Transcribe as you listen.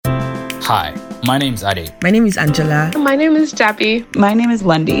Hi, my name's Ade. My name is Angela. My name is Jabi. My name is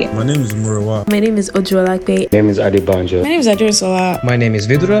Wendy. My name is Murawa. My name is Ojuolagbe. My name is Adebanjo. My name is Adiosola. My name is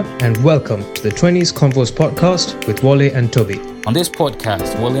Vidura, and welcome to the 20s Convos podcast with Wale and Toby. On this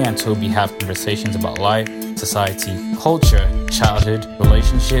podcast, Wale and Toby have conversations about life, society, culture, childhood,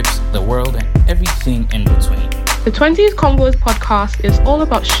 relationships, the world, and everything in between. The 20s Convos podcast is all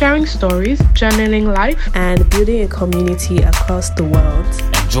about sharing stories, journaling life, and building a community across the world.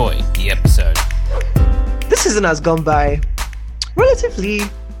 Enjoy the episode. This season has gone by relatively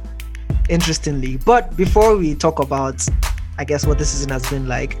interestingly, but before we talk about, I guess, what this season has been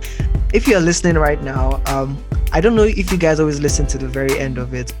like, if you're listening right now, I don't know if you guys always listen to the very end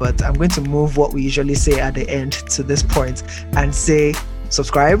of it, but I'm going to move what we usually say at the end to this point and say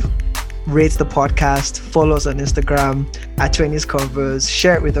subscribe, rate the podcast, follow us on Instagram at 20s Convos,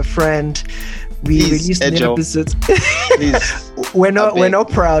 share it with a friend. We released new episodes. Please. We're not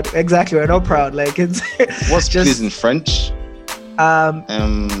proud. Exactly, we're not proud. Like, it's what's just please in French?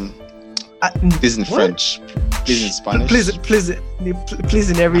 Please in French. Please in Spanish. Please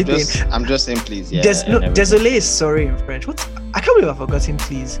in everything. I'm just saying please. Yeah. Désolé is sorry in French. What? I can't believe I've forgotten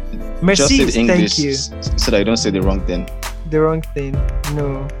please. Merci is thank you. So that I don't say the wrong thing. The wrong thing.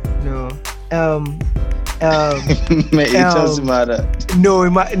 No. It doesn't matter. No.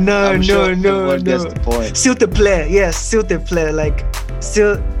 That's the point. S'il te plaît. Yes, s'il te plaît. Like,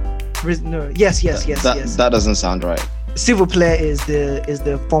 still. No. Yes. That doesn't sound right. S'il vous plaît is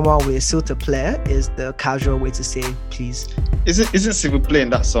the formal way. S'il te plaît is the casual way to say please. Isn't s'il vous plaît in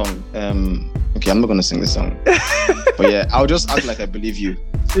that song? Okay, I'm not gonna sing this song. But yeah, I'll just act like I believe you.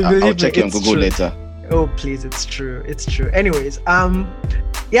 I'll check it on Google later. Oh please, it's true. Anyways,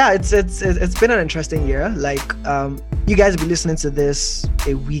 yeah, it's been an interesting year. Like, you guys will be listening to this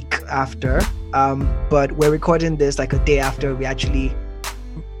a week after, but we're recording this like a day after we actually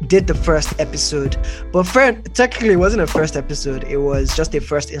did the first episode. But technically it wasn't a first episode, it was just a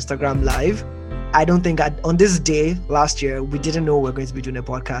first Instagram live. I don't think on this day last year we didn't know we were going to be doing a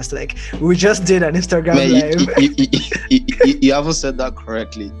podcast. Like, we just did an Instagram live. You haven't said that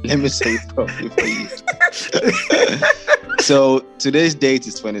correctly. Let me say it properly for you. So today's date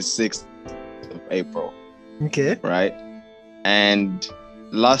is 26th of April. Okay. Right? And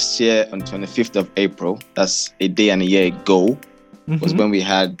last year on 25th of April, that's a day and a year ago, was when we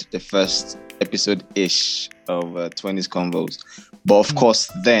had the first episode-ish of 20s Convos. But of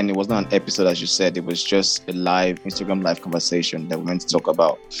course, then it was not an episode, as you said. It was just a live Instagram live conversation that we went to talk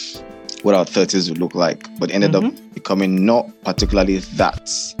about what our 30s would look like. But it ended up becoming not particularly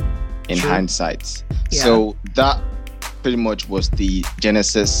that in hindsight. Yeah. So that pretty much was the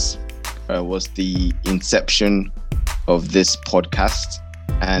genesis, was the inception of this podcast.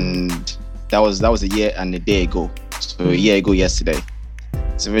 And that was a year and a day ago. So a year ago yesterday.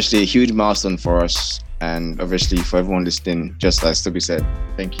 It's obviously a huge milestone for us, and obviously for everyone listening. Just as Toby said,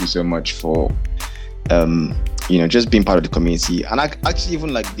 thank you so much for just being part of the community. And I actually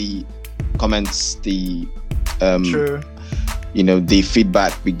even like the comments, the the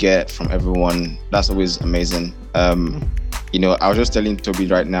feedback we get from everyone. That's always amazing. I was just telling Toby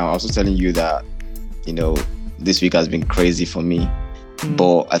right now, I was just telling you that this week has been crazy for me.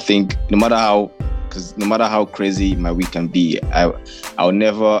 But I think no matter how crazy my week can be, I'm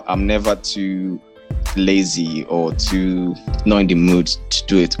never too lazy or too not in the mood to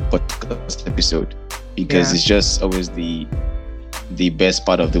do it podcast episode, because it's just always the best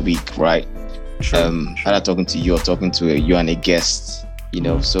part of the week, right? Either talking to you or talking to you and a guest,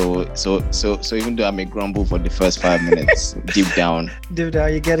 so even though I may grumble for the first 5 minutes, deep down you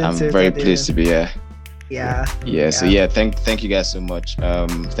get into I'm very pleased to be here. Yeah. So thank you guys so much.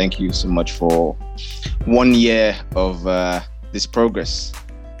 Thank you so much for 1 year of this progress.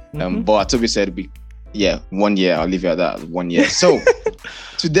 But Toby said 1 year. I'll leave you at that. 1 year. So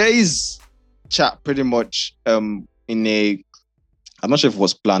today's chat pretty much I'm not sure if it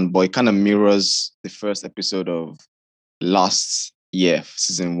was planned, but it kind of mirrors the first episode of last year,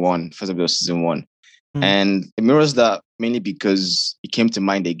 season 1, first episode of season 1. And it mirrors that mainly because it came to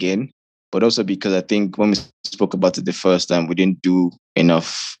mind again. But also because I think when we spoke about it the first time, we didn't do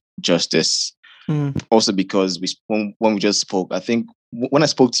enough justice. Also because when we just spoke, I think when I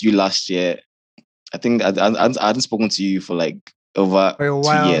spoke to you last year, I think I hadn't spoken to you for like over 2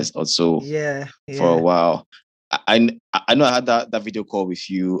 years or so. Yeah. For a while. I know I had that video call with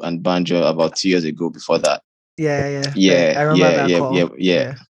you and Banjo about 2 years ago before that. Yeah. I remember that call.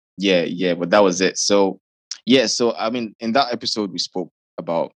 Yeah. But that was it. So I mean, in that episode we spoke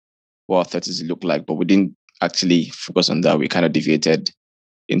about what our 30s look like, but we didn't actually focus on that. We kind of deviated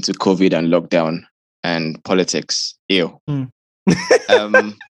into COVID and lockdown and politics.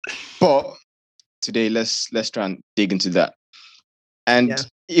 But today, let's try and dig into that. And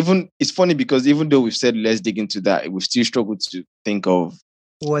even it's funny because even though we've said let's dig into that, we've still struggled to think of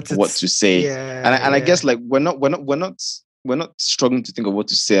what to say. And I guess like we're not struggling to think of what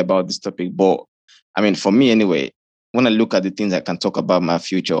to say about this topic. But I mean, for me anyway, when I look at the things I can talk about my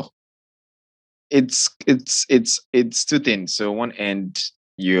future, it's two things. So one end,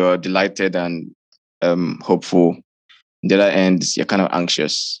 you're delighted and hopeful. The other end, you're kind of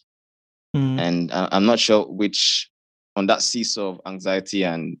anxious. And I'm not sure which, on that seesaw of anxiety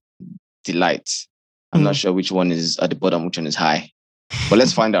and delight, I'm not sure which one is at the bottom, which one is high. But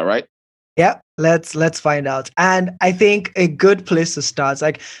let's find out, right? Yeah, let's find out. And I think a good place to start,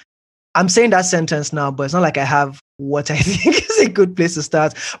 like I'm saying that sentence now, but it's not like I have what I think is a good place to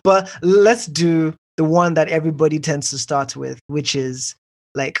start. But let's do the one that everybody tends to start with, which is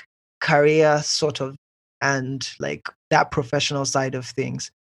like career sort of, and like that professional side of things.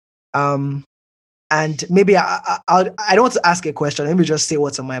 And maybe I don't want to ask a question. Let me just say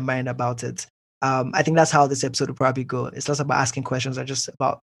what's on my mind about it. I think that's how this episode will probably go. It's less about asking questions and just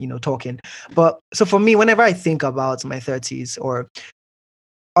about, talking. But so for me, whenever I think about my 30s, or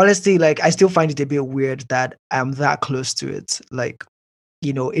honestly, like I still find it a bit weird that I'm that close to it. Like,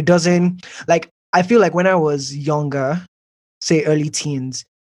 it doesn't, like, I feel like when I was younger, say early teens,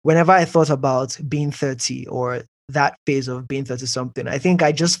 whenever I thought about being 30 or that phase of being 30 something, I think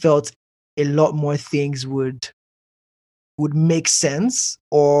I just felt a lot more things would make sense,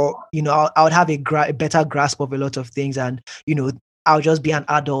 or I would have a better grasp of a lot of things, and I'll just be an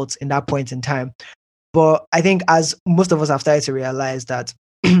adult in that point in time. But I think as most of us have started to realize that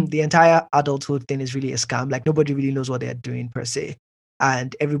the entire adulthood thing is really a scam. Like nobody really knows what they're doing per se,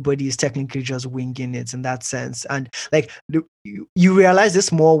 and everybody is technically just winging it in that sense. And like you realize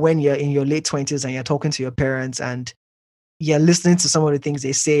this more when you're in your late 20s and you're talking to your parents and you're listening to some of the things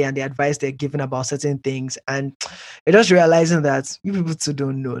they say and the advice they're giving about certain things, and you're just realizing that you people too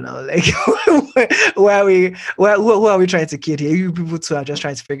don't know now. Like, who are we trying to kid here? You people too are just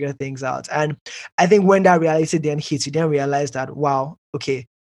trying to figure things out. And I think when that reality then hits, you then realize that, wow, okay,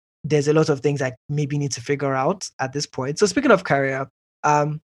 there's a lot of things I maybe need to figure out at this point. So speaking of career,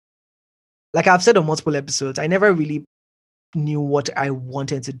 like I've said on multiple episodes, I never really knew what I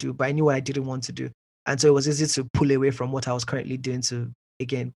wanted to do, but I knew what I didn't want to do. And so it was easy to pull away from what I was currently doing to,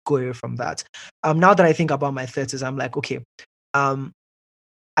 again, go away from that. Now that I think about my 30s, I'm like, okay,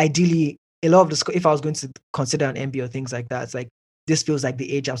 ideally, a lot of the, if I was going to consider an MBA or things like that, it's like, this feels like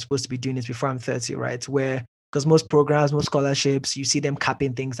the age I'm supposed to be doing this before I'm 30, right? Where, because most programs, most scholarships, you see them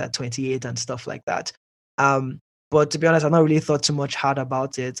capping things at 28 and stuff like that. But to be honest, I've not really thought too much hard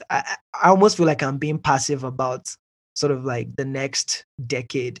about it. I almost feel like I'm being passive about sort of like the next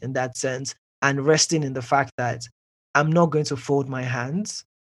decade in that sense, and resting in the fact that I'm not going to fold my hands.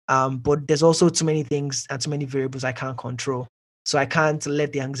 But there's also too many things and too many variables I can't control. So I can't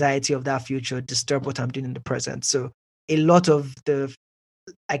let the anxiety of that future disturb what I'm doing in the present. So a lot of the,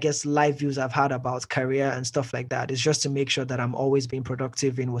 I guess, life views I've had about career and stuff like that is just to make sure that I'm always being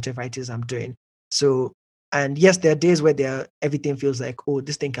productive in whatever it is I'm doing. So, and yes, there are days where everything feels like, oh,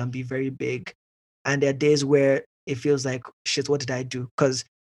 this thing can be very big. And there are days where it feels like, shit, what did I do? Because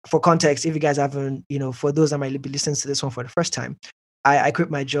for context, if you guys haven't, for those that might be listening to this one for the first time, I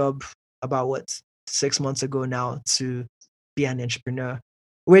quit my job about 6 months ago now to be an entrepreneur,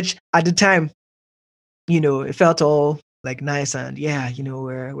 which at the time, it felt all like nice and yeah,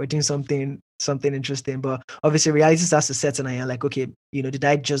 we're doing something interesting. But obviously reality starts to set in and you're like, okay, did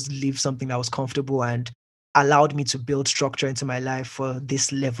I just leave something that was comfortable and allowed me to build structure into my life for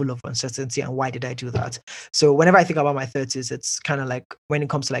this level of uncertainty, and why did I do that? So whenever I think about my 30s, it's kind of like, when it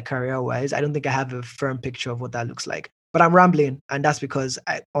comes to like career wise, I don't think I have a firm picture of what that looks like, but I'm rambling, and that's because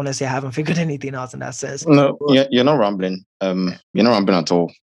I haven't figured anything out in that sense. No, you're not rambling. You're not rambling at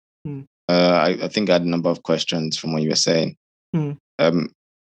all. I think I had a number of questions from what you were saying. And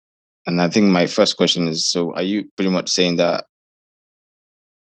I think my first question is, so are you pretty much saying that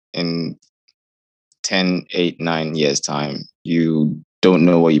in 10, 8, 9 years time, you don't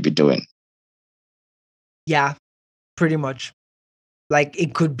know what you'd be doing? Yeah, pretty much. Like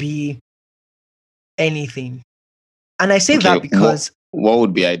it could be anything. And I say that because what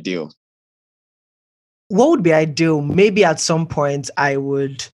would be ideal? What would be ideal? Maybe at some point I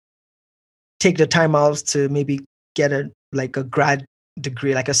would take the time out to maybe get a grad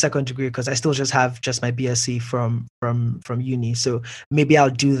degree, like a second degree, because I still just have my BSc from uni. So maybe I'll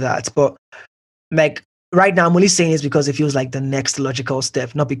do that. But like right now, I'm only saying this because it feels like the next logical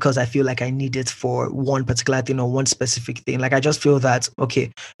step, not because I feel like I need it for one particular thing or one specific thing. Like I just feel that,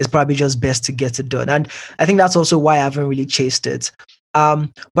 okay, it's probably just best to get it done. And I think that's also why I haven't really chased it.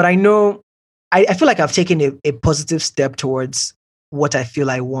 But I know, I feel like I've taken a positive step towards what I feel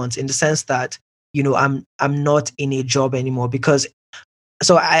I want, in the sense that, I'm not in a job anymore, because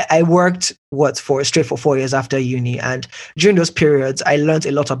so I worked for 4 years after uni, and during those periods I learned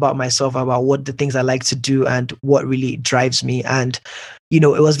a lot about myself, about what the things I like to do and what really drives me. And it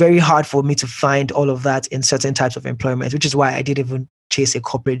was very hard for me to find all of that in certain types of employment, which is why I didn't even chase a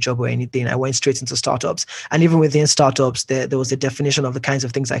corporate job or anything. I went straight into startups, and even within startups there was a definition of the kinds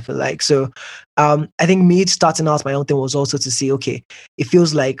of things I feel like. So I think me starting out my own thing was also to see, okay, it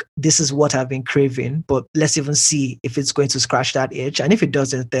feels like this is what I've been craving, but let's even see if it's going to scratch that itch. And if it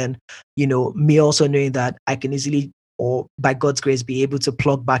doesn't, then, me also knowing that I can easily, or by God's grace, be able to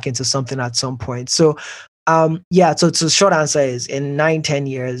plug back into something at some point. So, yeah, so short answer is, in 9-10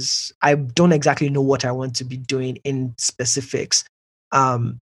 years, I don't exactly know what I want to be doing in specifics.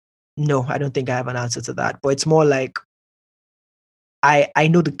 No, I don't think I have an answer to that, but it's more like, I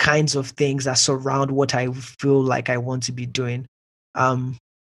know the kinds of things that surround what I feel like I want to be doing.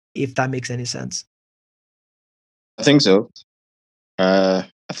 If that makes any sense. I think so. I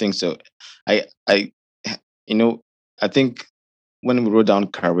think so. I, I think when we wrote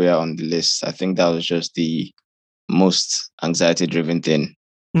down career on the list, I think that was just the most anxiety-driven thing.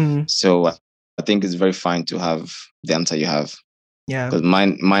 So I think it's very fine to have the answer you have. Yeah. Because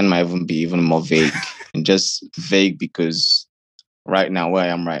mine might even be even more vague, and just vague because right now, where I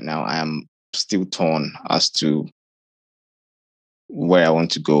am right now, I am still torn as to where I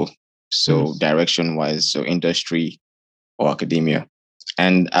want to go. So direction-wise, so industry or academia.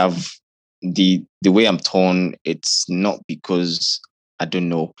 And the way I'm torn, it's not because I don't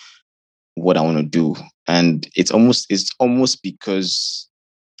know what I want to do. And it's almost because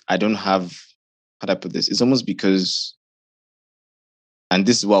I don't have, how do I put this? It's almost because, and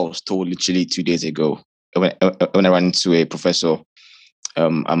this is what I was told literally 2 days ago when I ran into a professor at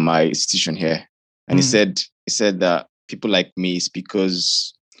my institution here. And he said that people like me is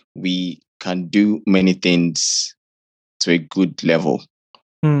because we can do many things to a good level.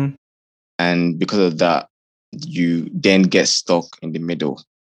 And because of that, you then get stuck in the middle,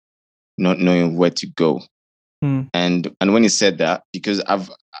 not knowing where to go. And when he said that, because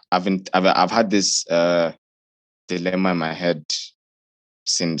I've had this dilemma in my head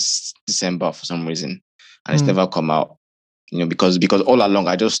since December for some reason, and it's never come out. Because all along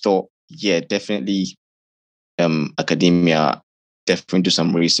I just thought, yeah, definitely academia, definitely do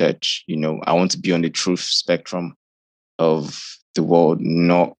some research. I want to be on the truth spectrum of the world,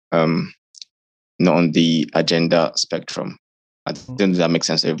 not on the agenda spectrum. I don't think that makes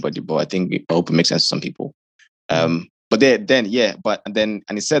sense to everybody, but I hope it makes sense to some people. But then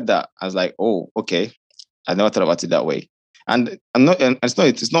he said that, I was like, oh, okay. I never thought about it that way. And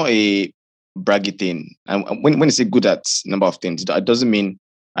it's not a braggy thing. And when you say good at number of things, it doesn't mean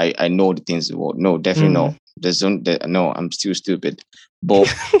I know the things in the world. No, definitely no. No, I'm still stupid.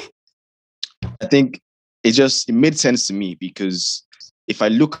 But I think it made sense to me, because if I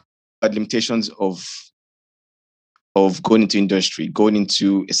look at limitations of going into industry, going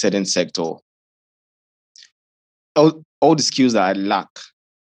into a certain sector, all the skills that I lack,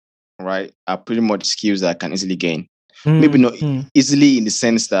 right, are pretty much skills that I can easily gain. Maybe not easily in the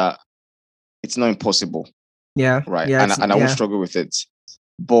sense that it's not impossible. Yeah. Right. Yeah, and I won't struggle with it.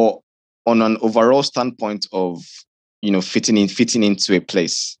 But on an overall standpoint of, fitting into a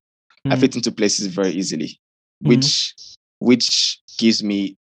place, I fit into places very easily, which gives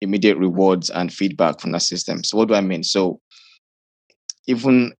me immediate rewards and feedback from that system. So what do I mean? So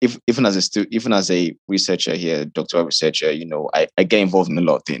even as a researcher here, doctoral researcher, I get involved in a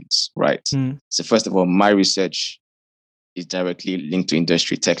lot of things, right? So first of all, my research is directly linked to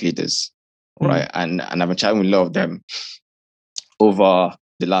industry tech leaders, right? And I've been chatting with a lot of them over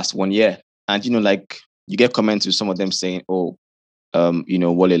the last 1 year. And, you get comments with some of them saying, oh,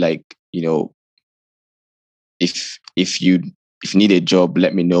 Wale, like, if you need a job,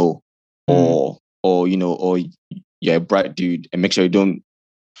 let me know. Or you're a bright dude, and make sure you don't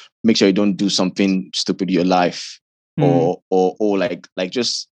do something stupid in your life. Or like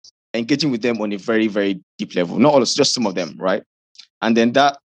just engaging with them on a very, very deep level. Not all, just some of them, right? And then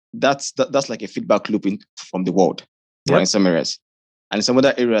that's like a feedback loop from the world, right? In some areas. And in some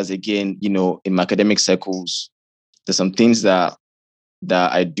other areas, again, in my academic circles, there's some things that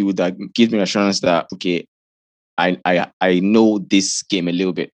I do that gives me assurance that, okay, I know this game a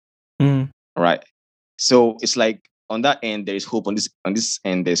little bit, right? So it's like, on that end there is hope. On this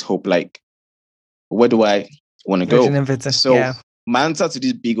end there's hope. Like, where do I want to go? So my answer to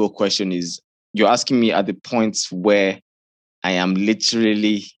this big old question is, you're asking me at the point where I am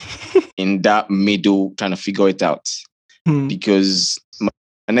literally in that middle trying to figure it out. because my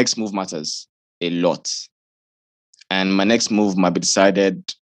next move matters a lot. And my next move might be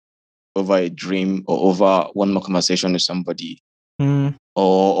decided over a dream or over one more conversation with somebody or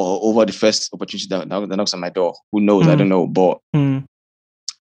over the first opportunity that knocks on my door. Who knows? I don't know. But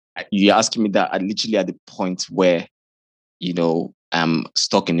you're asking me that literally at the point where, I'm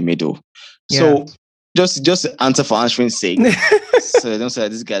stuck in the middle. So just to answer for answering sake, so don't say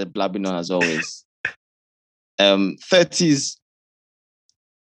this guy blabbing on as always. 30s,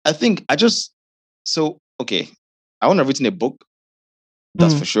 I think I want to have written a book.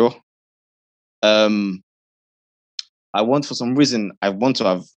 That's for sure. For some reason, I want to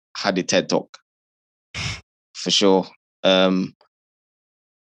have had a TED Talk. For sure. I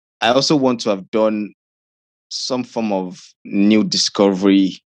also want to have done some form of new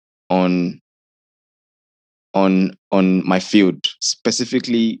discovery on my field,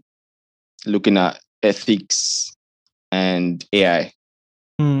 specifically looking at ethics and AI.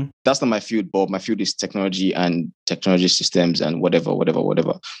 That's not my field, but my field is technology and technology systems and whatever.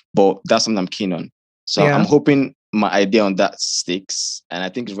 But that's something I'm keen on. So I'm hoping my idea on that sticks, and I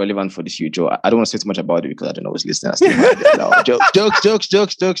think it's relevant for the future. I don't want to say too much about it because I don't know who's listening. No, jokes.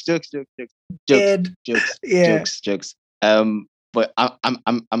 But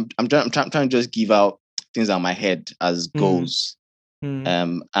I'm trying to just give out things on my head as goals.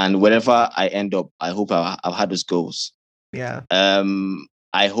 And wherever I end up, I hope I've had those goals. Yeah.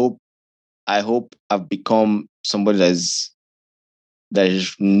 I hope I've become somebody that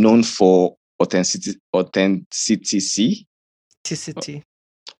is known for authenticity. Authenticity.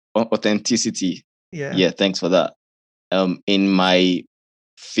 Yeah. Thanks for that. In my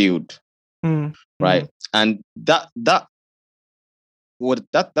field, right? And that I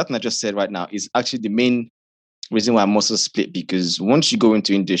just said right now is actually the main reason why I'm also split, because once you go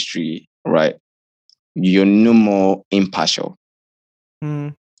into industry, right, you're no more impartial,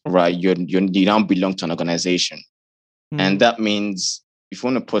 right? You don't belong to an organization, and that means if you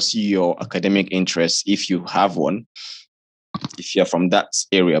want to pursue your academic interests, if you have one, if you're from that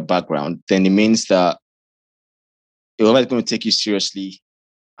area background, then it means that whoever is going to take you seriously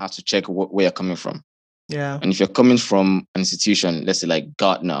has to check where you're coming from. Yeah. And if you're coming from an institution, let's say like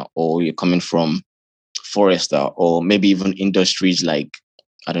Gartner, or you're coming from Forrester, or maybe even industries like,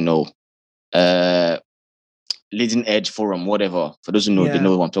 I don't know, Leading Edge Forum, whatever. For those who know, they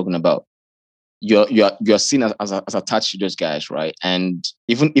know what I'm talking about. You're seen as attached to those guys, right? And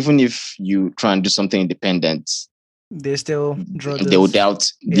even if you try and do something independent, they still draw they will doubt.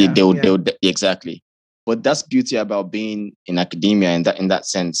 They'll exactly. But that's beauty about being in academia, in that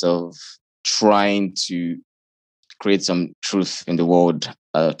sense of trying to create some truth in the world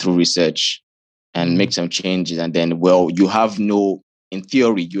through research and make some changes. And then, in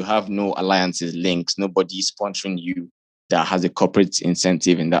theory, you have no alliances, links, nobody sponsoring you that has a corporate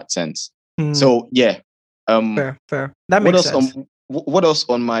incentive in that sense. So yeah. Fair. That makes sense. What else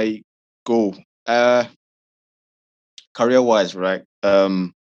on my goal? Career-wise, right?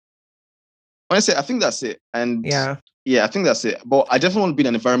 Honestly, I think that's it. And yeah, I think that's it. But I definitely want to be in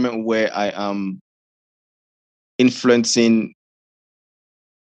an environment where I am influencing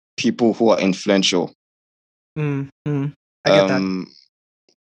people who are influential. I get that.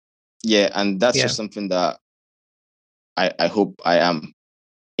 Yeah, and that's just something that I hope I am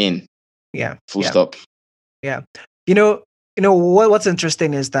in. Yeah. Full stop. Yeah. What's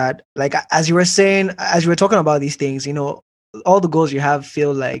interesting is that, like, as you were saying, as you were talking about these things, all the goals you have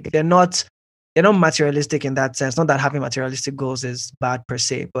feel like they're not materialistic in that sense. Not that having materialistic goals is bad per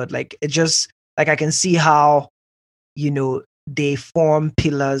se, but like, it just, like, I can see how, they form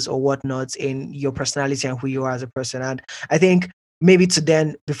pillars or whatnot in your personality and who you are as a person. And I think maybe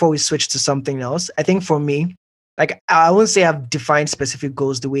before we switch to something else, I think for me, like, I won't say I've defined specific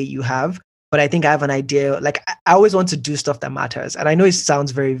goals the way you have, but I think I have an idea. Like, I always want to do stuff that matters. And I know it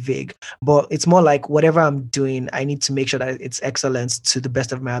sounds very vague, but it's more like whatever I'm doing, I need to make sure that it's excellence to the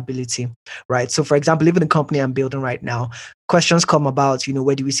best of my ability, right? So for example, even the company I'm building right now, questions come about,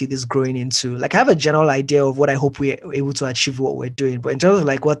 where do we see this growing into? Like, I have a general idea of what I hope we're able to achieve what we're doing, but in terms of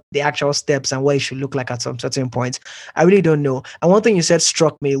like what the actual steps and what it should look like at some certain points, I really don't know. And one thing you said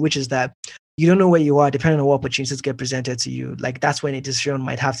struck me, which is that you don't know where you are depending on what opportunities get presented to you. Like, that's when a decision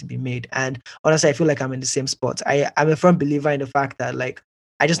might have to be made. And honestly, I feel like I'm in the same spot. I'm a firm believer in the fact that, like,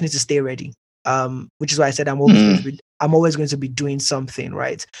 I just need to stay ready. Which is why I said I'm always going to be doing something,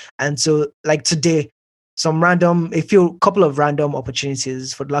 right? And so, like, today, couple of random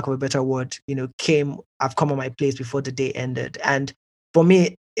opportunities, for the lack of a better word, have come on my place before the day ended. And for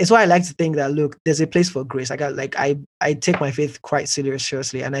me, it's why I like to think that, look, there's a place for grace. I take my faith quite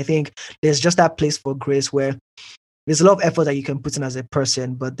seriously. And I think there's just that place for grace where there's a lot of effort that you can put in as a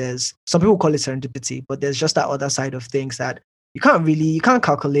person, but there's some people call it serendipity, but there's just that other side of things that you can't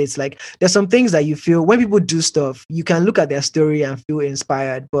calculate. Like there's some things that you feel when people do stuff, you can look at their story and feel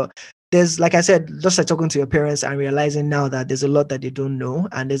inspired, but there's, like I said, just like talking to your parents and realizing now that there's a lot that they don't know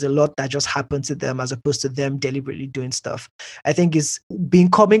and there's a lot that just happened to them as opposed to them deliberately doing stuff. I think is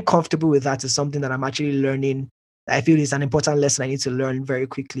becoming comfortable with that is something that I'm actually learning. I feel is an important lesson I need to learn very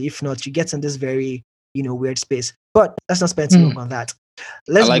quickly. If not, you get in this very, weird space. But let's not spend too long on that.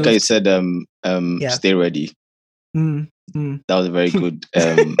 I like how you said, yeah. stay ready. That was a very good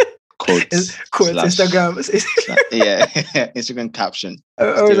quote. Instagram. Instagram caption.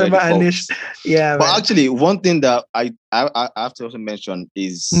 Yeah. But actually, one thing that I have to also mention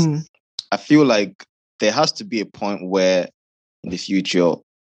is I feel like there has to be a point where in the future,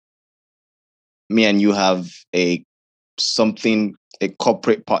 me and you have a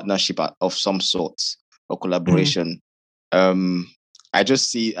corporate partnership of some sort or collaboration. I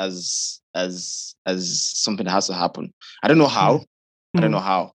just see as something that has to happen. I don't know how.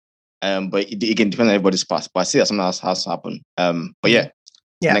 But it can depend on everybody's path. But I see that something else has to happen. But yeah.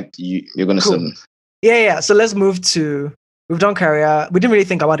 You're gonna say. Yeah. So let's move to. We've done career. We didn't really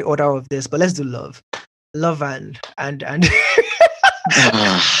think about the order of this, but let's do love and.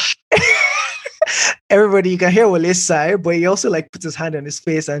 Everybody, you can hear Wale sigh, but he also like put his hand on his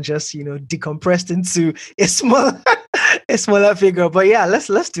face and just decompressed into a smaller figure. But yeah,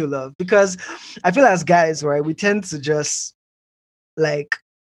 let's do love, because I feel as guys, right, we tend to just like,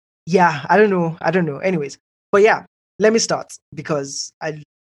 I don't know. Anyways, but yeah, let me start because let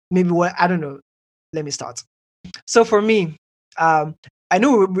me start. So for me, I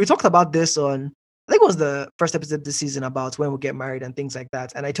know we talked about this on, I think it was the first episode this season about when we get married and things like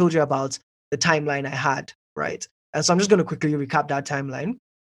that, and I told you about the timeline I had, right? And so I'm just going to quickly recap that timeline.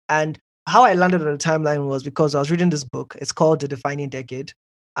 And how I landed on the timeline was because I was reading this book. It's called The Defining Decade.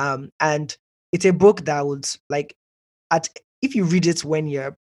 And it's a book that would if you read it when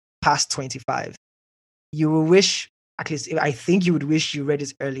you're past 25, you will wish, at least I think you would wish you read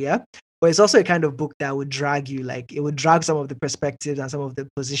it earlier. But it's also a kind of book that would drag you, like it would drag some of the perspectives and some of the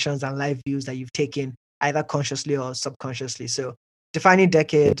positions and life views that you've taken either consciously or subconsciously. So Defining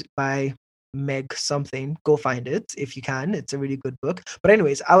Decade by Meg something, go find it if you can. It's a really good book. But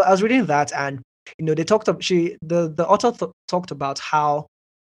anyways, I was reading that, and they talked about the author talked about how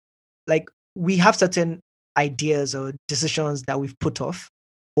like we have certain ideas or decisions that we've put off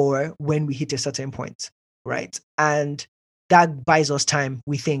for when we hit a certain point, right? And that buys us time,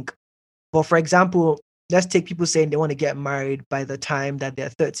 we think. But for example, let's take people saying they want to get married by the time that they're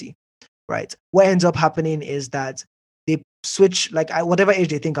 30, right? What ends up happening is that they switch, whatever age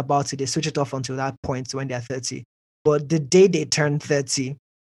they think about it, they switch it off until that point when they're 30. But the day they turn 30,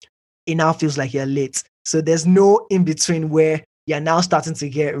 it now feels like you're late. So there's no in between where you're now starting to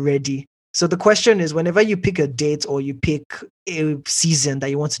get ready. So the question is, whenever you pick a date or you pick a season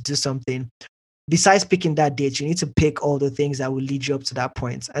that you want to do something, besides picking that date, you need to pick all the things that will lead you up to that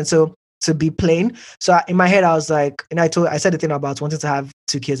point. And so to be plain, so in my head, I was like, and I said the thing about wanting to have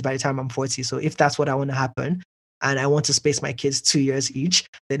 2 kids by the time I'm 40. So if that's what I want to happen, and I want to space my kids 2 years each,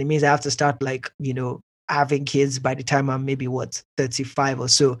 then it means I have to start having kids by the time I'm maybe 35 or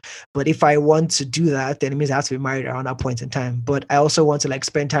so. But if I want to do that, then it means I have to be married around that point in time. But I also want to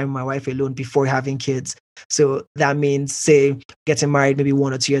spend time with my wife alone before having kids. So that means, say, getting married maybe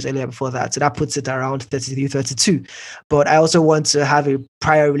 1 or 2 years earlier before that. So that puts it around 33, 32. But I also want to have a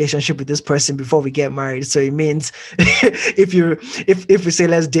prior relationship with this person before we get married. So it means if we say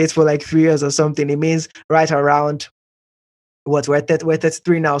let's date for 3 years or something, it means right around we're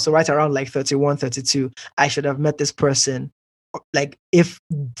 33 now. So right around 31, 32, I should have met this person. If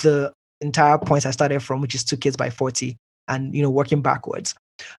the entire point I started from, which is 2 kids by 40, and working backwards.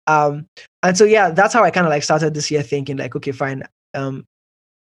 And so that's how I kind of started this year thinking okay, fine.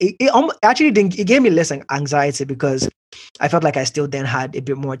 It actually didn't. It gave me less anxiety because I felt like I still then had a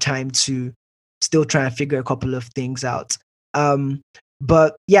bit more time to still try and figure a couple of things out.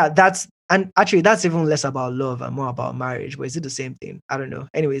 But that's even less about love and more about marriage. But is it the same thing? I don't know.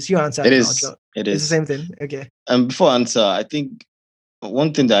 Anyways, you answer. It is. It is the same thing. Okay. Before I answer, I think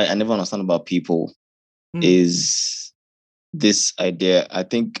one thing that I never understand about people is this idea. I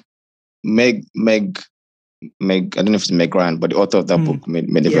think Meg, I don't know if it's Meg Ryan, but the author of that book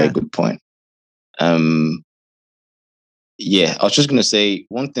made a very good point. I was just gonna say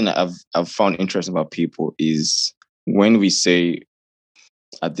one thing that I've found interesting about people is when we say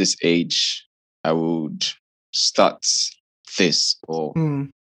at this age I would start this or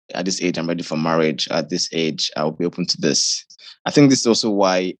at this age, I'm ready for marriage. At this age, I'll be open to this. I think this is also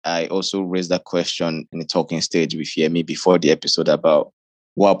why I also raised that question in the talking stage with Yemi before the episode about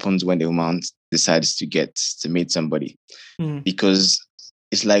what happens when the woman decides to meet somebody. Because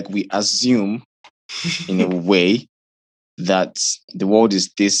it's like we assume in a way that the world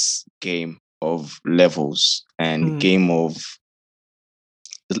is this game of levels and game of,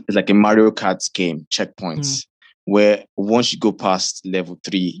 it's like a Mario Kart game, checkpoints, where once you go past level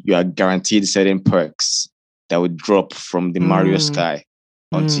 3, you are guaranteed certain perks that would drop from the Mario sky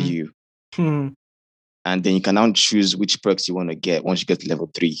onto you. And then you can now choose which perks you want to get once you get to level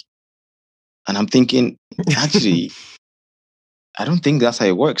 3. And I'm thinking, actually, I don't think that's how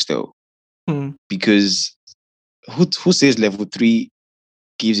it works though. Because who says level 3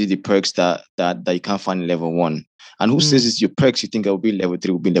 gives you the perks that you can't find in level 1? And who says it's your perks you think will be level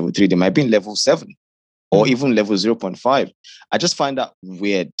 3 will be level 3? They might be in level 7 or even level 0.5. I just find that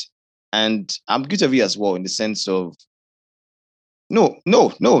weird. And I'm guilty of it as well, in the sense of no. I'm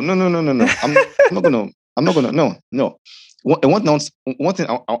not gonna, no. One thing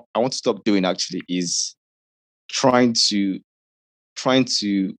I want to stop doing actually is trying to I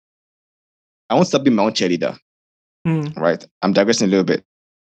want to stop being my own cheerleader. Right? I'm digressing a little bit.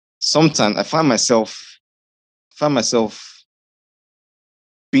 Sometimes I find myself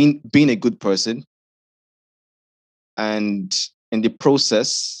being a good person, and in the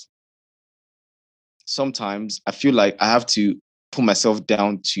process, sometimes I feel like I have to put myself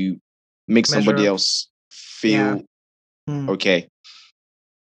down to make somebody else feel okay,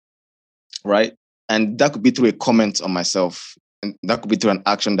 right? And that could be through a comment on myself, and that could be through an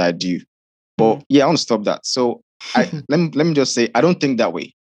action that I do. But yeah, I want to stop that. So let me just say, I don't think that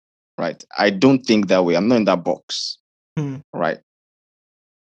way, right? I don't think that way. I'm not in that box, right?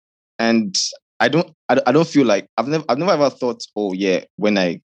 And I don't feel like I've never ever thought, oh yeah,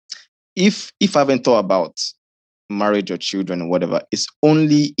 if I haven't thought about marriage or children or whatever, it's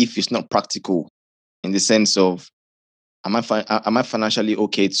only if it's not practical, in the sense of, am I financially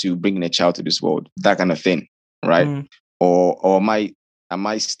okay to bring in a child to this world, that kind of thing, right? Or am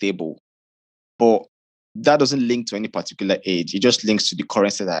I stable? But that doesn't link to any particular age. It just links to the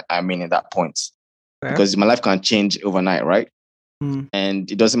current state that I'm in at that point, because my life can change overnight, right? And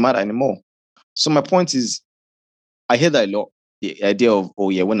it doesn't matter anymore. So my point is, I hear that a lot. The idea of, oh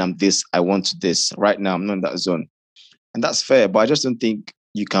yeah, when I'm this, I want this. Right now, I'm not in that zone. And that's fair, but I just don't think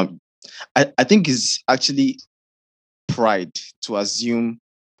you can. I think it's actually pride to assume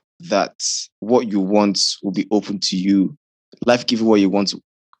that what you want will be open to you. Life give you what you want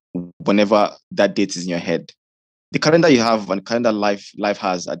whenever that date is in your head. The calendar you have and calendar life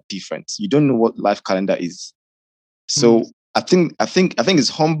has are different. You don't know what life calendar is. So I think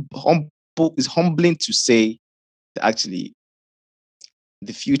it's it's humbling to say that actually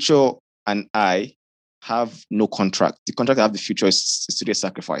the future and I have no contract. The contract I have, the future is to do a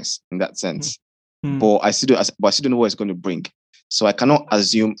sacrifice in that sense. But I still don't know what it's going to bring. So I cannot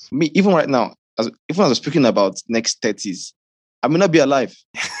assume, me, even right now, even as I'm speaking about next 30s, I may not be alive.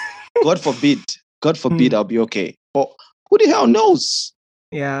 God forbid I'll be okay. But who the hell knows?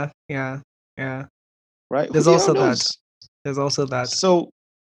 Yeah. Right? There's also that. So,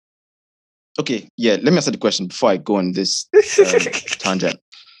 okay, yeah, let me answer the question before I go on this tangent.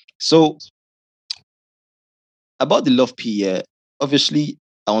 So, about the love P, yeah, obviously,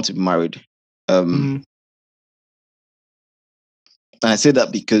 I want to be married. And I say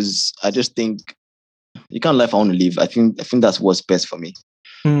that because I just think the kind of life I want to live, I think that's what's best for me.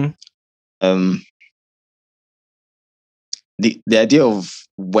 The idea of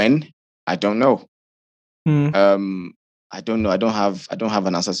when, I don't know. I don't know. I don't have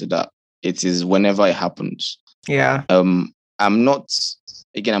an answer to that. It is whenever it happens. Yeah. I'm not.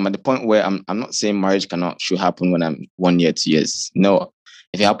 Again, I'm at the point where I'm not saying marriage should happen when I'm 1 year, 2 years. No,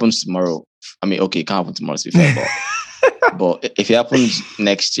 if it happens tomorrow, I mean, okay, it can't happen tomorrow, to be fair, but if it happens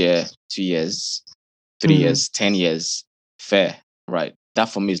next year, 2 years, 3 years, 10 years, fair, right? That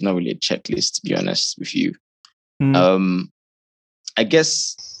for me is not really a checklist, to be honest with you. I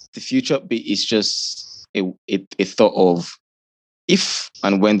guess the future bit is just a thought of if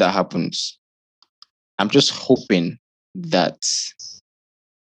and when that happens. I'm just hoping that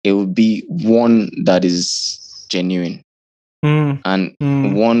it will be one that is genuine and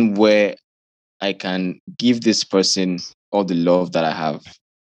one where I can give this person all the love that I have,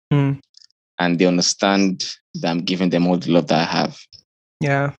 and they understand that I'm giving them all the love that I have.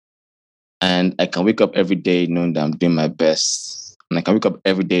 Yeah. And I can wake up every day knowing that I'm doing my best. And I can wake up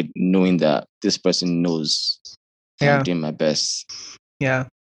every day knowing that this person knows that I'm doing my best. Yeah.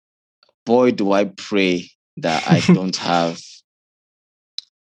 Boy, do I pray that I don't have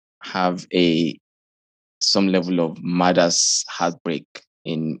have some level of madass heartbreak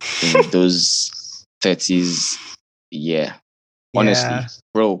in those 30s. Yeah. Honestly,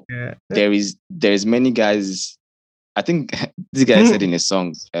 bro, Yeah. there is many guys. I think this guy said in a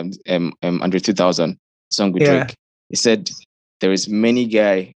song, under 2000 song with Drake. He said there is many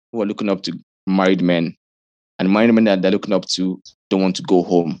guys who are looking up to married men, and married men that they're looking up to don't want to go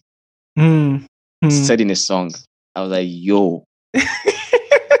home. Said in a song. I was like, yo.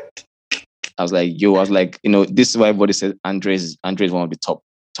 I was like, this is why everybody said Andre is one of the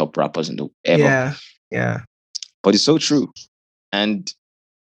top rappers in the ever. Yeah. But it's so true. And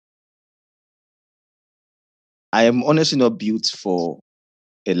I am honestly not built for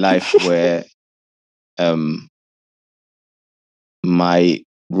a life where my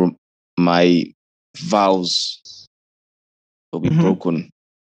vows will be broken.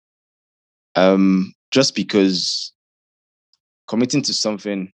 Just because committing to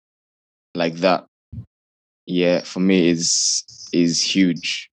something like that, for me is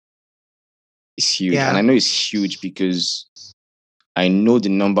huge. It's huge. And I know it's huge because I know the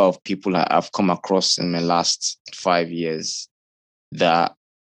number of people I've come across in my last 5 years that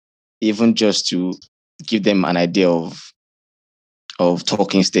even just to give them an idea of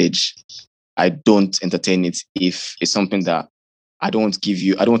talking stage, I don't entertain it if it's something that I don't want to give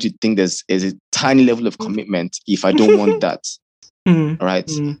you. I don't want you to think there's a tiny level of commitment if I don't want that. Right?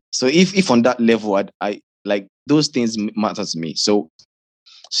 So if on that level, I like those things matter to me. So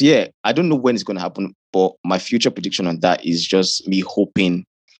yeah, I don't know when it's going to happen, but my future prediction on that is just me hoping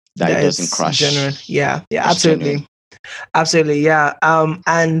that it doesn't crash. Genuine. Yeah, absolutely. Genuine. Absolutely, yeah.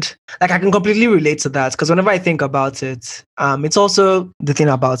 And like I can completely relate to that because whenever I think about it, it's also the thing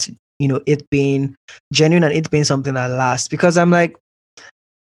about it being genuine and it being something that lasts. Because I'm like,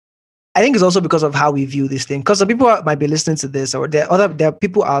 I think it's also because of how we view this thing. Because some people might be listening to this, or there are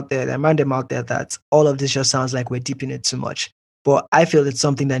people out there, there are random out there that all of this just sounds like we're deeping it too much. But I feel it's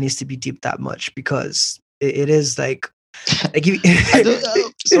something that needs to be deep that much because it is like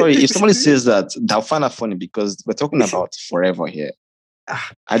sorry, if somebody says that, they'll find that funny because we're talking about forever here.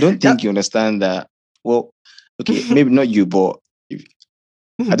 I don't think you understand that. Well, okay, maybe not you, but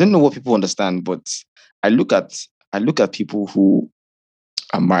I don't know what people understand. But I look at people who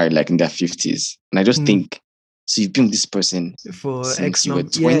are married like in their 50s, and I just think, so you've been with this person for since you were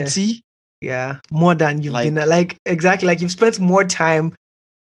 20. Yeah, more than you've been like exactly like you've spent more time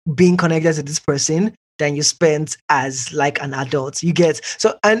being connected to this person than you spent as like an adult. You get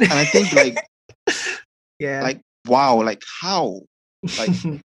so and I think like like wow, like how like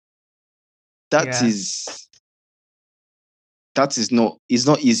that is not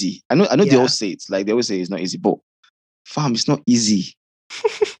easy. I know they all say it, like they always say it's not easy, but fam, it's not easy.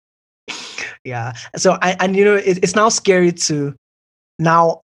 Yeah. So and it's now scary to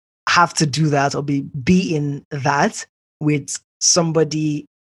now have to do that or be in that with somebody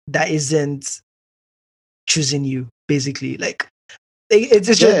that isn't choosing you, basically. Like it's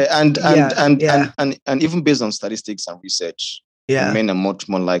just and even based on statistics and research, men are much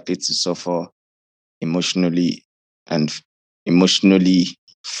more likely to suffer emotionally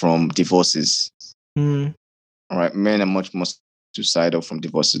from divorces. All right, men are much more suicidal from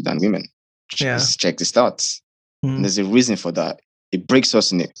divorces than women. Check this out. And there's a reason for that. It breaks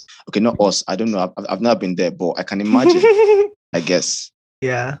us in it. Okay, not us. I don't know. I've not been there, but I can imagine. I guess.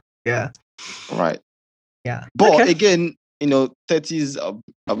 Yeah. Right. Yeah. But again, 30s.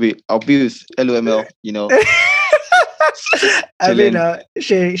 I'll be with LOML. I mean,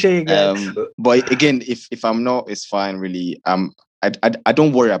 share again. But again, if I'm not, it's fine. Really. I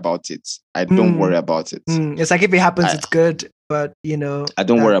don't worry about it. I don't worry about it. It's like if it happens, it's good. But I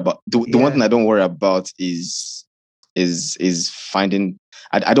don't worry about the one thing I don't worry about is finding.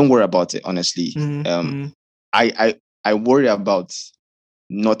 I don't worry about it, honestly. I worry about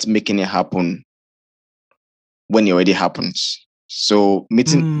not making it happen when it already happens. So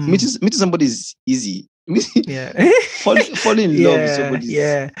meeting somebody is easy. Falling in love with somebody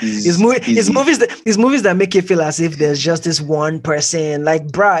is it's movies that make you feel as if there's just this one person. Like,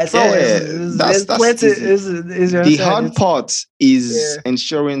 bruh, it's always the hard part is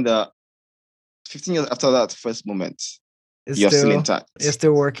ensuring that 15 years after that first moment, you're still intact. You're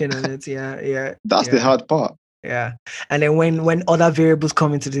still working on it. Yeah. That's the hard part. Yeah. And then when other variables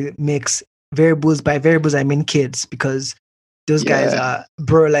come into the mix, by variables I mean kids, because those guys are,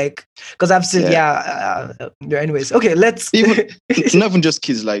 bro, like, because I've seen, anyways, okay, let's even not even just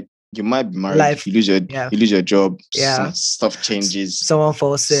kids, like you might be married, you lose your job, stuff changes, someone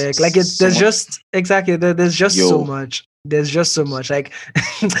falls sick, like there's just so much. There's just so much. Like,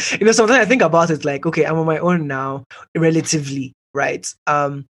 sometimes I think about it like, okay, I'm on my own now, relatively, right?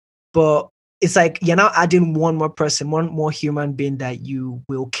 but it's like you're now adding one more person, one more human being that you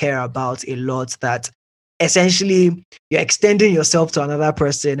will care about a lot, that essentially you're extending yourself to another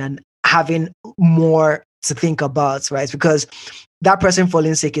person and having more to think about, right? Because that person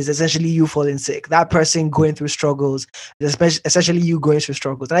falling sick is essentially you falling sick. That person going through struggles is essentially you going through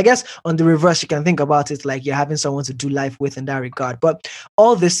struggles. And I guess on the reverse, you can think about it like you're having someone to do life with in that regard. But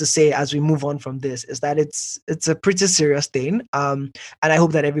all this to say, as we move on from this, is that it's a pretty serious thing. And I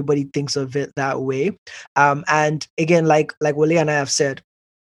hope that everybody thinks of it that way. And again, like Wale and I have said,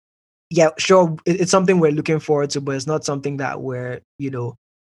 yeah, sure, it's something we're looking forward to, but it's not something that we're,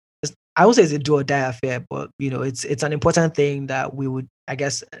 I would say it's a do or die affair, but it's an important thing that we would, I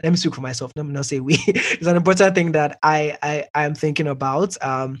guess, let me speak for myself. Let me not say we. It's an important thing that I am thinking about,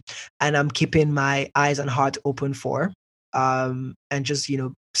 and I'm keeping my eyes and heart open for, and just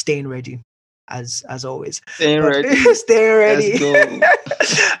staying ready, as always. Staying But ready. staying ready.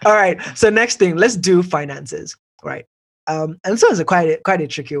 Let's go. All right. So next thing, let's do finances, right? And so it's quite a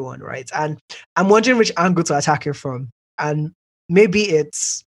tricky one, right? And I'm wondering which angle to attack it from, and maybe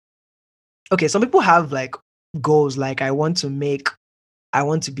it's okay. Some people have like goals, like I want to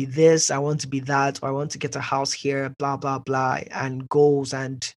be this, I want to be that, or I want to get a house here, blah blah blah, and goals,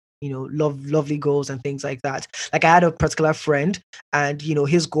 and lovely goals and things like that. Like I had a particular friend, and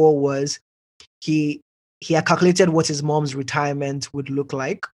his goal was he had calculated what his mom's retirement would look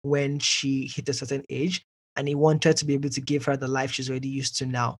like when she hit a certain age, and he wanted to be able to give her the life she's already used to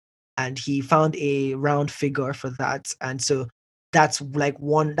now. And he found a round figure for that, and so that's like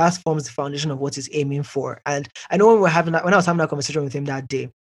that forms the foundation of what he's aiming for. And I know when I was having that conversation with him that day,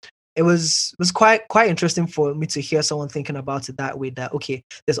 it was quite interesting for me to hear someone thinking about it that way. That okay,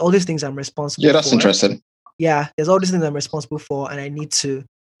 there's all these things I'm responsible for. Yeah, that's interesting. Yeah, there's all these things I'm responsible for, and I need to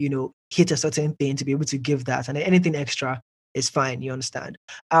hit a certain thing to be able to give that, and anything extra is fine. You understand?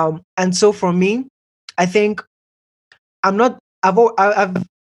 And so for me, I think I've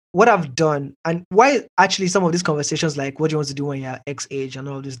what I've done, and why actually some of these conversations, like what do you want to do when you're X age and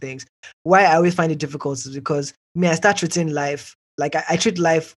all these things, why I always find it difficult is because I start treating life like I treat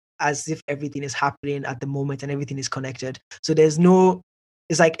life as if everything is happening at the moment and everything is connected. So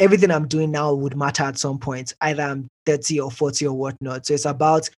it's like everything I'm doing now would matter at some point, either I'm 30 or 40 or whatnot. So it's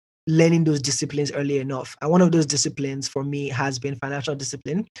about learning those disciplines early enough. And one of those disciplines for me has been financial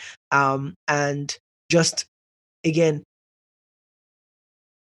discipline. And just again,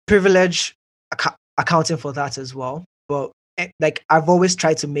 privilege accounting for that as well. But like I've always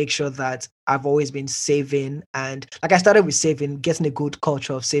tried to make sure that I've always been saving, and like I started with saving, getting a good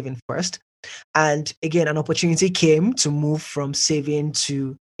culture of saving first. And again, an opportunity came to move from saving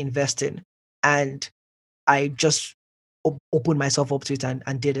to investing, and I just opened myself up to it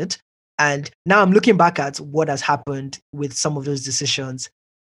and did it. And now I'm looking back at what has happened with some of those decisions,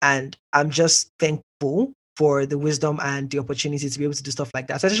 and I'm just thankful for the wisdom and the opportunity to be able to do stuff like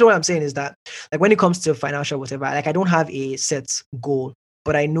that. So essentially what I'm saying is that, like, when it comes to financial whatever, like I don't have a set goal,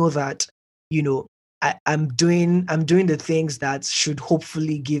 but I know that, I'm doing the things that should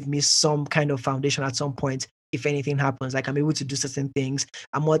hopefully give me some kind of foundation at some point if anything happens. Like I'm able to do certain things.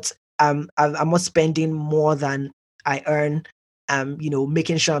 I'm not spending more than I earn.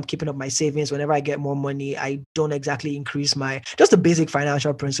 Making sure I'm keeping up my savings. Whenever I get more money, I don't exactly increase just the basic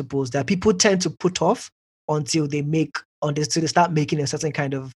financial principles that people tend to put off until they start making a certain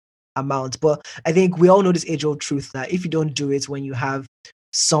kind of amount. But I think we all know this age-old truth that if you don't do it when you have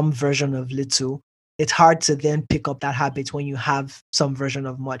some version of little, it's hard to then pick up that habit when you have some version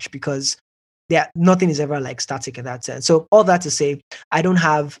of much, because nothing is ever like static in that sense. So all that to say, I don't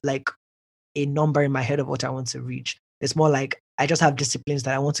have like a number in my head of what I want to reach. It's more like I just have disciplines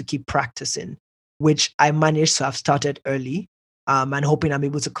that I want to keep practicing, which I managed to have started early, and hoping I'm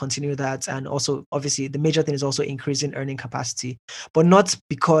able to continue that. And also, obviously, the major thing is also increasing earning capacity, but not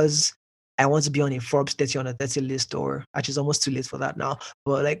because I want to be on a Forbes 30 on a 30 list, or actually it's almost too late for that now.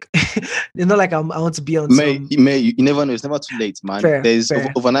 But like, it's not like I want to be on you never know. It's never too late, man. There's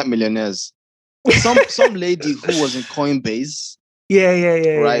overnight millionaires. Some lady who was in Coinbase. Yeah.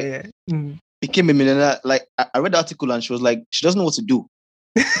 Right. Yeah. Mm. Became a millionaire. Like I read the article and she was like, she doesn't know what to do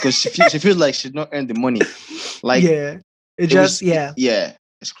because she feels like she's not earned the money. Like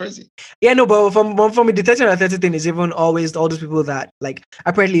it's crazy. Yeah, no, but from the 30 or 30 thing is even always all those people that like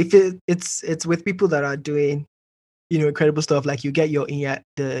apparently it's with people that are doing incredible stuff. Like you get your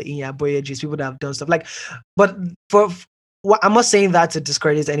in-year voyages, people that have done stuff like, but I'm not saying that to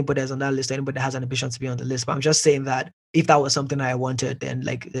discredit anybody that's on that list, anybody that has an ambition to be on the list, but I'm just saying that if that was something I wanted, then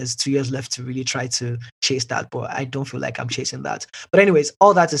like there's 2 years left to really try to chase that, but I don't feel like I'm chasing that. But anyways,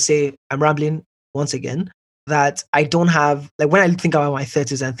 all that to say, I'm rambling once again. that I don't have, like when I think about my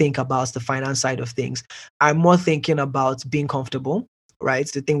 30s and think about the finance side of things, I'm more thinking about being comfortable, right?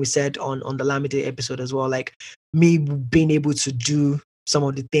 The thing we said on the Lamide episode as well, like me being able to do some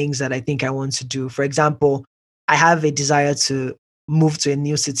of the things that I think I want to do. For example, I have a desire to move to a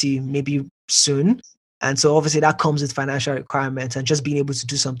new city maybe soon. And so obviously that comes with financial requirements and just being able to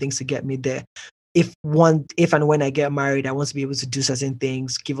do some things to get me there. If and when I get married, I want to be able to do certain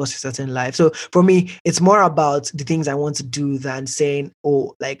things, give us a certain life. So for me, it's more about the things I want to do than saying,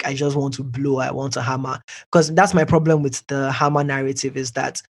 oh, like I just want to blow, I want to hammer. Because that's my problem with the hammer narrative, is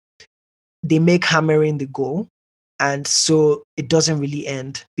that they make hammering the goal. And so it doesn't really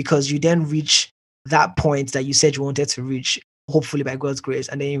end, because you then reach that point that you said you wanted to reach, hopefully by God's grace.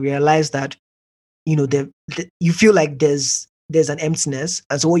 And then you realize that, you feel like there's an emptiness.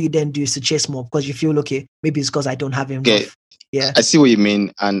 And so what you then do is to chase more, because you feel, okay, maybe it's because I don't have enough. Okay, Yeah. I see what you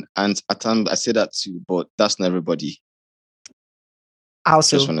mean, and at times I say that too, but that's not everybody.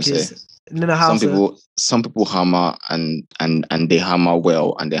 Also, Just want to say, no, how some people hammer and they hammer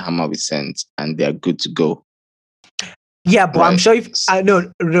well, and they hammer with sense, and they are good to go. Yeah, but I'm Right. sure if I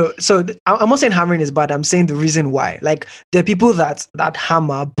know. So I'm not saying hammering is bad. I'm saying the reason why. Like there are people that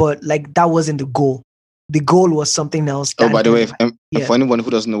hammer, but like that wasn't the goal. The goal was something else. Oh, by the way, Yeah. for anyone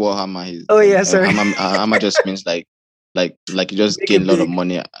who doesn't know what hammer is, Oh yeah, sorry. hammer just means like you just Make gain it a lot of big.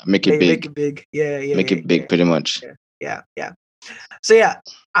 money, make it big, Make it big. Yeah, make it big, pretty much. yeah. So yeah,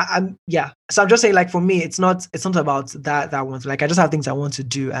 I'm yeah. So I'm just saying, like for me, it's not about that one. Like I just have things I want to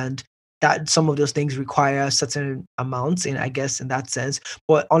do, and that some of those things require certain amounts, in I guess in that sense.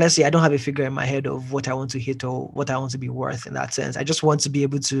 But honestly, I don't have a figure in my head of what I want to hit or what I want to be worth in that sense. I just want to be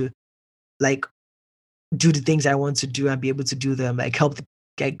able to like do the things I want to do and be able to do them, like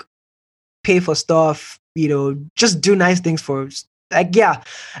like pay for stuff, just do nice things for, like, yeah,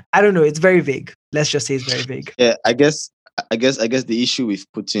 I don't know. It's very vague. Let's just say it's very vague. Yeah, I guess the issue with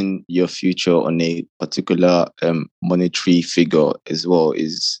putting your future on a particular monetary figure as well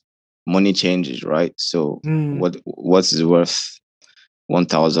is money changes, right? So what is worth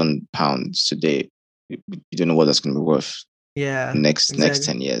 £1,000 today, you don't know what that's going to be worth next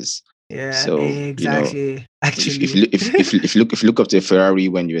 10 years. Yeah, So exactly. Actually, if you look up to a Ferrari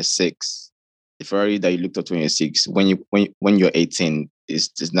when you were 6, the Ferrari that you looked up to when you're 6, when you're 18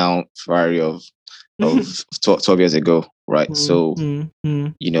 is now Ferrari of 12 years ago, right? So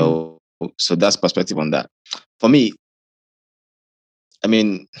so that's perspective on that. For me, I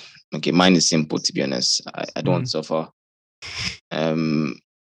mean, okay, mine is simple, to be honest. I don't want to suffer. I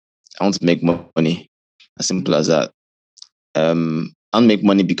want to make money, as simple as that. I'll make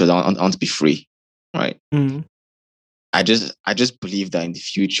money because I want to be free, right? I just believe that in the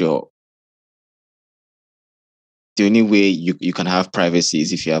future, the only way you can have privacy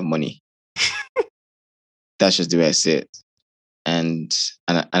is if you have money. That's just the way I see it. And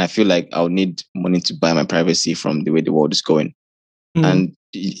I feel like I'll need money to buy my privacy from the way the world is going. And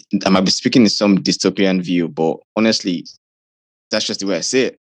I might be speaking in some dystopian view, but honestly, that's just the way I see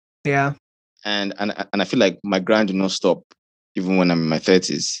it. Yeah. And I feel like my grind will not stop even when I'm in my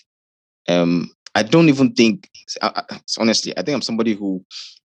 30s. I don't even think, honestly, I think I'm somebody who,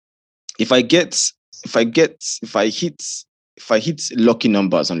 if I hit lucky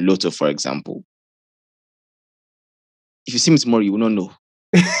numbers on Lotto, for example, if you see me tomorrow, you will not know.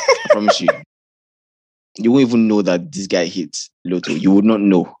 I promise you. You won't even know that this guy hits Lotto. You would not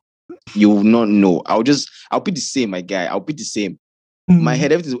know. You will not know. I'll be the same, my guy. I'll be the same. My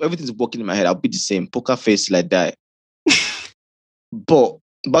head, everything's working in my head. I'll be the same. Poker face till I die. But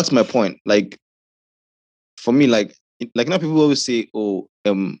back to my point, like for me, like now people always say, oh,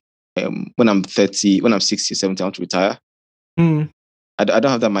 when I'm 30, when I'm 60, 70, I want to retire. I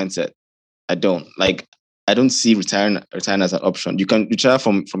don't have that mindset. I don't see retiring as an option. You can retire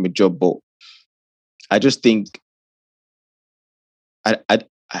from a job, but I just think I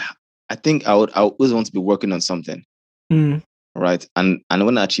think I would always want to be working on something. Right. And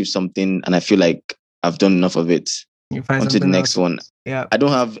when I achieve something and I feel like I've done enough of it, you find on to the next one. Yeah. I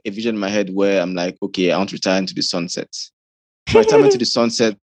don't have a vision in my head where I'm like, okay, I want to retire into the sunset. My retirement to the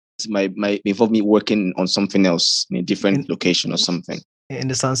sunset might involve me working on something else in a different location or something. In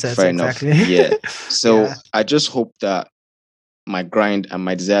the sunset. Fair exactly. enough. Yeah. So I just hope that my grind and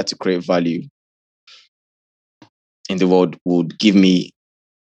my desire to create value in the world would give me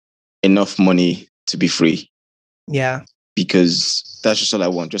enough money to be free. Yeah. Because that's just all I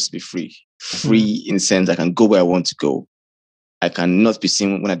want, just to be free. Free in the sense I can go where I want to go. I can not be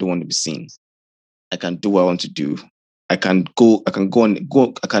seen when I don't want to be seen. I can do what I want to do. I can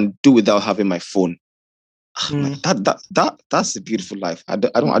do without having my phone Man, that's a beautiful life. I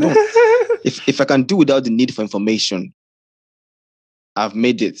don't. If I can do without the need for information, I've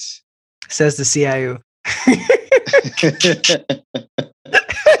made it. Says the CIO.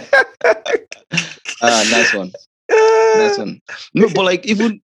 Nice one. Nice one. No, but like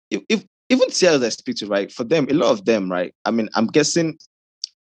even if even CIOs I speak to, right? For them, a lot of them, right? I mean, I'm guessing.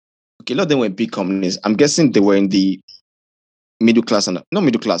 Okay, a lot of them were in big companies. I'm guessing they were in the middle class and not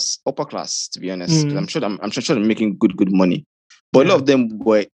middle class, upper class. To be honest, 'cause I'm sure they're making good money. But a lot of them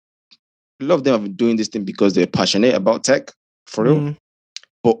have been doing this thing because they're passionate about tech, for real.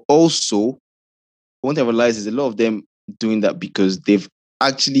 But also, one thing I realized is a lot of them doing that because they've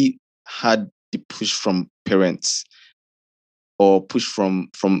actually had the push from parents or push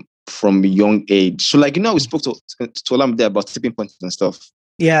from a young age. So, like, we spoke to Olam there about tipping points and stuff.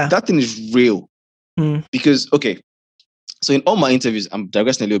 Yeah. That thing is real. Because, okay, so in all my interviews, I'm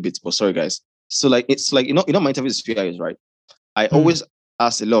digressing a little bit, but sorry, guys. So, like, it's like, my interviews with 3 years, right? I always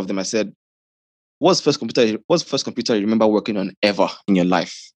ask a lot of them, I said, what's the first computer you remember working on ever in your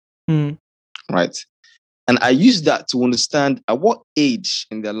life? Right? And I use that to understand at what age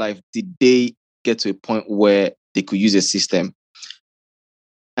in their life did they get to a point where they could use a system.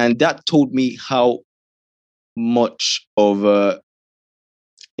 And that told me how much of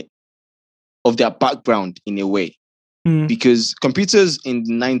their background in a way. Because computers in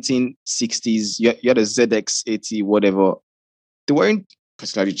the 1960s, you had a ZX80, whatever, they weren't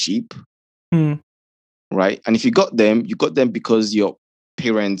particularly cheap. Right? And if you got them because your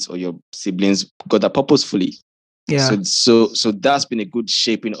parents or your siblings got that purposefully. Yeah. So that's been a good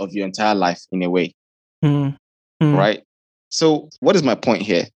shaping of your entire life in a way. Right? So what is my point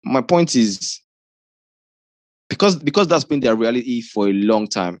here? My point is because that's been their reality for a long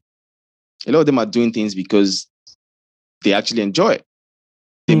time. A lot of them are doing things because they actually enjoy it.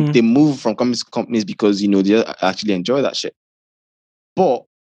 They move from companies to companies because they actually enjoy that shit. But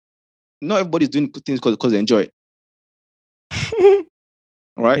not everybody's doing things because they enjoy it.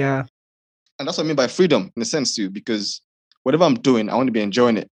 Right? Yeah. And that's what I mean by freedom in a sense too, because whatever I'm doing, I want to be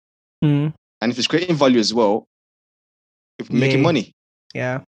enjoying it. And if it's creating value as well, if we're making money.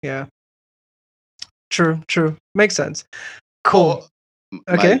 Yeah. Yeah. True. Makes sense. Cool.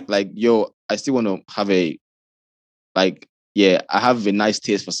 But, okay. I still want to have I have a nice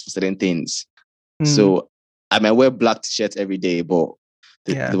taste for certain things. So I might wear black t-shirts every day, but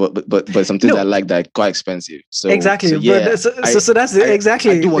but some things I like that are quite expensive. So exactly. So, yeah, so that's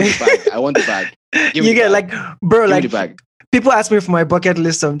exactly. I do want the bag. I want the bag. You get like, bro, Give like me the bag. People ask me for my bucket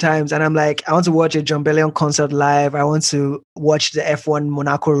list sometimes, and I'm like, I want to watch a John Bellion concert live. I want to watch the F1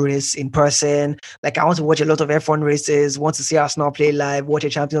 Monaco race in person. Like, I want to watch a lot of F1 races, want to see Arsenal play live, watch a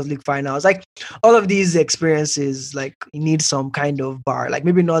Champions League finals. Like, all of these experiences, like, you need some kind of bar. Like,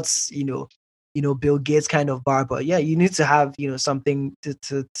 maybe not, Bill Gates kind of bar, but yeah, you need to have, something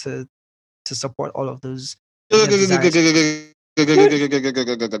to support all of those. I don't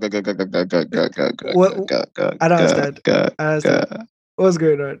understand. What's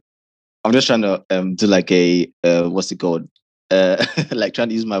going on? I'm just trying to do like a what's it called? Like trying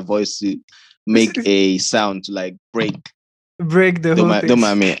to use my voice to make a sound to like break the whole thing. Don't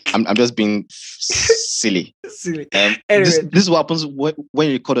mind me. I'm just being silly. Anyway. This is what happens when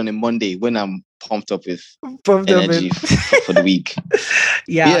you record on a Monday when I'm pumped up with energy for the week.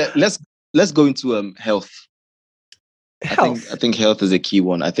 Yeah. Let's go into health. I think health is a key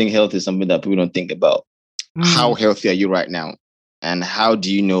one. I think health is something that people don't think about. How healthy are you right now? And how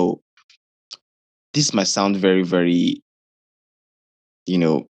do you know? This might sound very, very,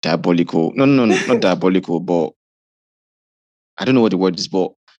 diabolical. No, not diabolical, but I don't know what the word is,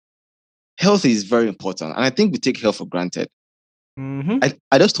 but health is very important. And I think we take health for granted. I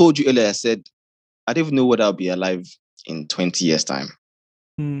just told you earlier, I said, I don't even know whether I'll be alive in 20 years' time.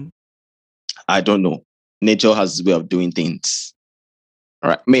 I don't know. Nature has its way of doing things.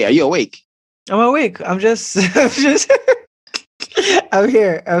 All right. May, are you awake? I'm awake. I'm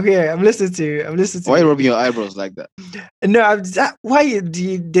here. I'm listening to you. Why are you rubbing your eyebrows like that? No, why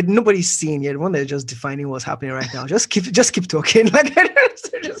did nobody seen yet? One that's just defining what's happening right now. Just keep talking. Like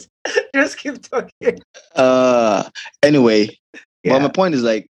just keep talking. Anyway, well, my point is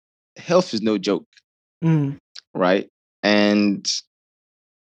like health is no joke. Right? And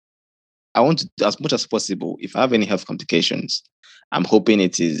I want to, as much as possible, if I have any health complications, I'm hoping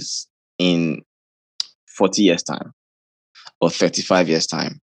it is in 40 years' time or 35 years'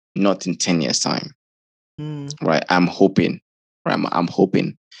 time, not in 10 years' time. Right? I'm hoping. Right? I'm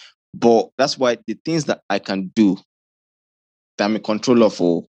hoping. But that's why the things that I can do, that I'm in control of,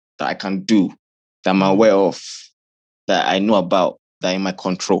 or that I can do, that I'm aware of, that I know about, that are in my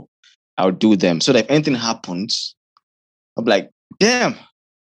control, I'll do them. So that if anything happens, I'm like, damn,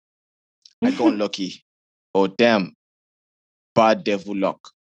 I got unlucky. Or damn, bad devil luck.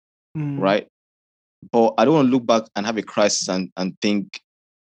 Right? But I don't want to look back and have a crisis and think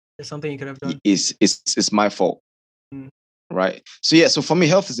there's something you could have done. It's my fault. Right? So yeah, so for me,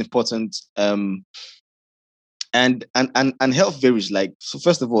 health is important. And health varies. Like, so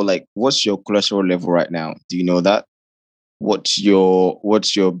first of all, like, what's your cholesterol level right now? Do you know that? What's your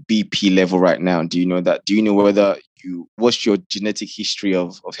BP level right now? Do you know that? Do you know what's your genetic history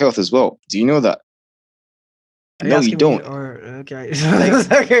of health as well? Do you know that? No, you don't. Okay.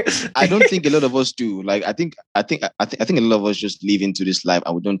 Like, I don't think a lot of us do. Like, I think a lot of us just live into this life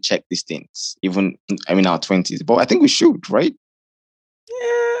and we don't check these things, even in our 20s. But I think we should, right?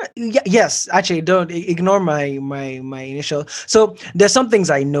 Yeah, yes, actually, don't ignore my initial. So there's some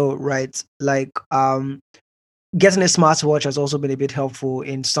things I know, right? Like getting a smartwatch has also been a bit helpful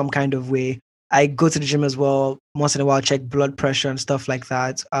in some kind of way. I go to the gym as well once in a while, check blood pressure and stuff like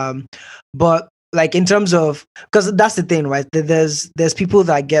that. But like in terms of, because that's the thing, right? There's people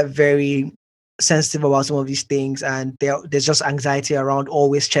that get very sensitive about some of these things, and there's just anxiety around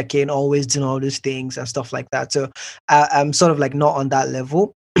always checking, always doing all these things and stuff like that. So I'm sort of like not on that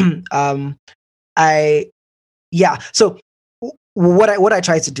level. So what I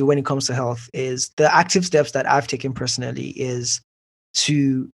try to do when it comes to health is the active steps that I've taken personally is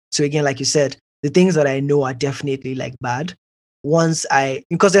to again, like you said, the things that I know are definitely like bad.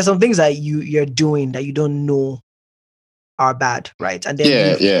 Because there's some things that you're doing that you don't know are bad, right? And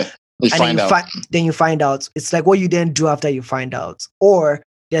then you find out. It's like what you then do after you find out, or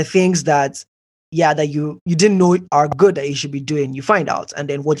there are things that you didn't know are good that you should be doing. You find out, and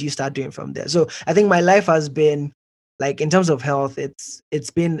then what do you start doing from there? So I think my life has been, like, in terms of health, it's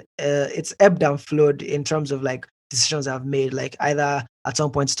been it's ebbed and flowed in terms of like decisions I've made, like either at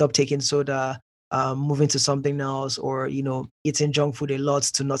some point stop taking soda, moving to something else, or eating junk food a lot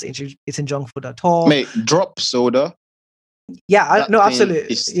to not eating junk food at all. Mate, drop soda. Yeah, no, absolutely.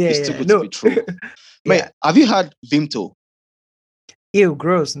 It's too good no. to be true. Mate, have you had Vimto? Ew,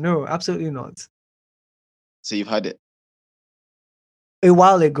 gross. No, absolutely not. So you've had it a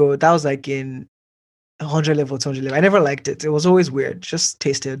while ago. That was like in 100 level, 200 level. I never liked it. It was always weird. Just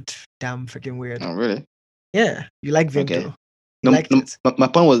tasted damn freaking weird. Oh, really? Yeah, you like Vimto. Okay. You liked it. My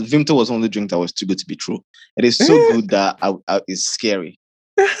point was Vimto was only drink that was too good to be true. It is so good that it's scary.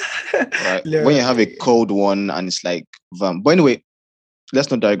 Right? No. When you have a cold one and it's like But anyway, let's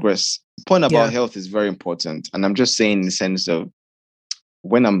not digress. The point about health is very important. And I'm just saying in the sense of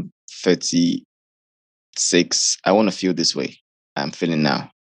when I'm 36, I want to feel this way I'm feeling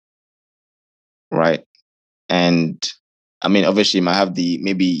now. Right? And I mean, obviously you might have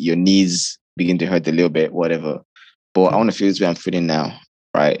maybe your knees begin to hurt a little bit, whatever. But I want to feel this way I'm feeling now,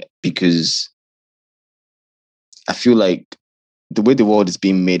 right? Because I feel like the way the world is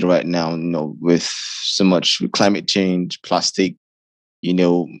being made right now, with so much with climate change, plastic,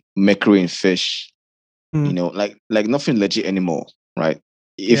 mercury in fish, like nothing legit anymore, right?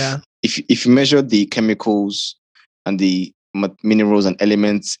 If you measure the chemicals and the minerals and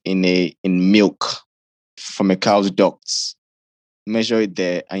elements in milk from a cow's ducts, measure it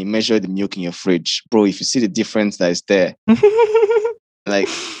there, and you measure the milk in your fridge, bro. If you see the difference that is there, like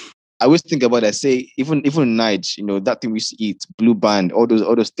I always think about it. I say even Nige, that thing we used to eat, Blue Band, all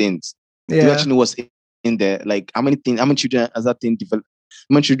those things. Do you actually know what's in there? Like how many children has that thing developed?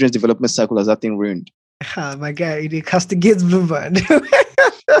 How many children's development cycle has that thing ruined? My guy, it castigates Blue Band.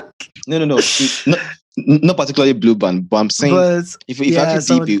 No, not particularly Blue Band, but I'm saying if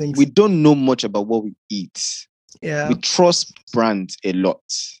actually deep, we don't know much about what we eat. Yeah, we trust brands a lot.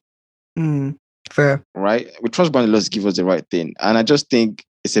 Fair, right? We trust brands a lot to give us the right thing, and I just think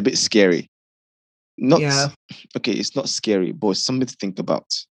it's a bit scary. Okay, it's not scary, but it's something to think about.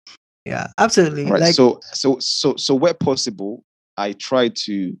 Yeah, absolutely. Right. Like, so where possible, I try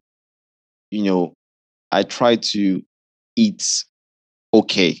to, eat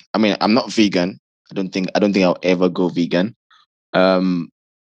okay. I mean, I'm not vegan. I don't think I'll ever go vegan. I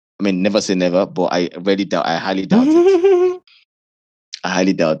mean, never say never, but I highly doubt it. I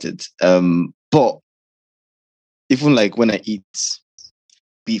highly doubt it. But even like when I eat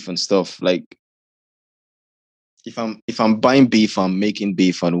beef and stuff, like if I'm buying beef, I'm making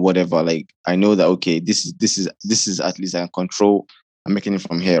beef and whatever, like I know that okay, this is at least I can control. I'm making it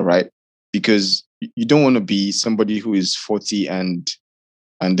from here, right? Because you don't want to be somebody who is 40 and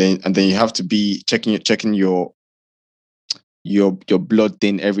then you have to be checking your blood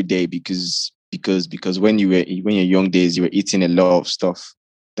thin every day because when your young days you were eating a lot of stuff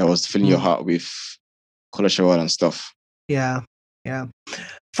that was filling your heart with cholesterol and stuff. Yeah.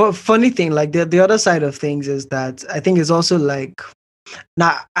 for funny thing, like the other side of things is that I think it's also like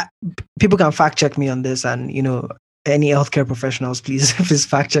now people can fact check me on this, and any healthcare professionals, please please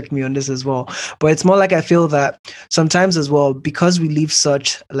fact check me on this as well. But it's more like I feel that sometimes as well, because we live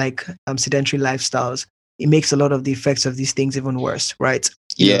such like sedentary lifestyles, it makes a lot of the effects of these things even worse, right?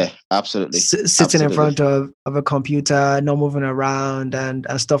 Absolutely. Sitting in front of a computer, not moving around, and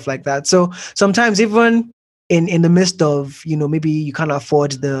stuff like that. So sometimes even in the midst of, maybe you can't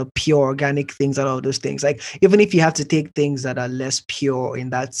afford the pure organic things and all those things, like even if you have to take things that are less pure in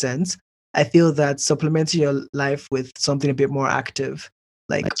that sense, I feel that supplementing your life with something a bit more active,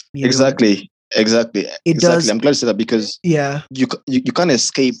 like exactly. It does. I'm glad you said that, because yeah, you can't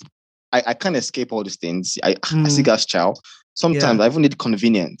escape. I can't escape all these things. I see as child. Sometimes I even need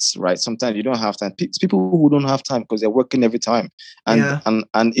convenience, right? Sometimes you don't have time. People who don't have time because they're working every time, and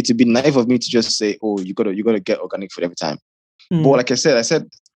it would be naive of me to just say, "Oh, you gotta get organic food every time." But like I said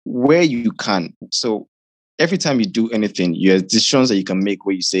where you can. So every time you do anything, you have decisions that you can make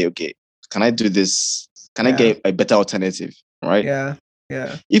where you say, "Okay, can I do this? Can I get a better alternative?" Right? Yeah.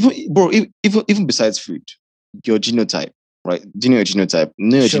 Even besides food, your genotype, right? Do you know your genotype?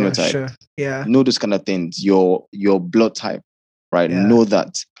 Know your genotype. Sure. Yeah. Know those kind of things. Your blood type, right? Yeah. Know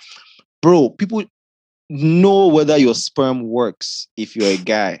that, bro. People know whether your sperm works if you're a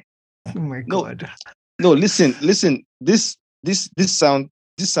guy. Oh my God. No. Listen. This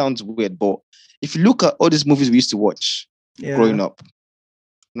sounds weird, but if you look at all these movies we used to watch growing up,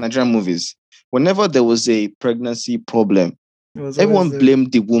 Nigerian movies, whenever there was a pregnancy problem, everyone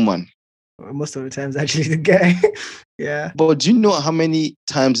blamed the woman. Most of the times, actually, the guy. Yeah. But do you know how many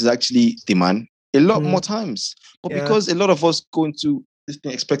times it's actually the man? A lot more times. But because a lot of us go into this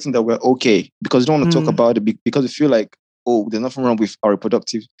thing expecting that we're okay, because we don't want to talk about it, because we feel like, oh, there's nothing wrong with our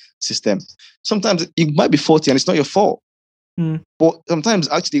reproductive system. Sometimes it might be faulty and it's not your fault. But sometimes,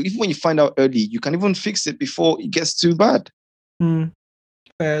 actually, even when you find out early, you can even fix it before it gets too bad.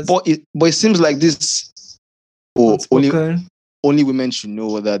 But it seems like this, only women should know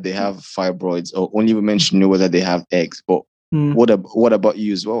whether they have fibroids, or only women should know whether they have eggs. But what about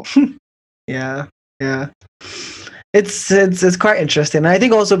you as well? Yeah. It's quite interesting. I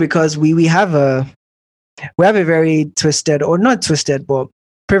think also because we have a very twisted, or not twisted, but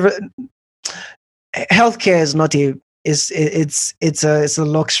healthcare is not it's a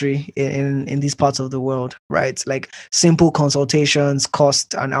luxury in these parts of the world, right? Like simple consultations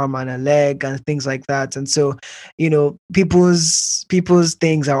cost an arm and a leg and things like that. And so, people's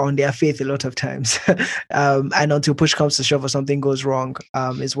things are on their faith a lot of times. And until push comes to shove or something goes wrong,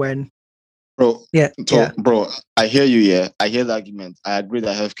 is when. Bro, bro, I hear you. Yeah, I hear the argument. I agree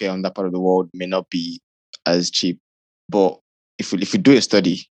that healthcare on that part of the world may not be as cheap, but if we do a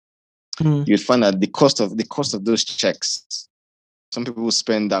study, you'll find that the cost of those checks, some people will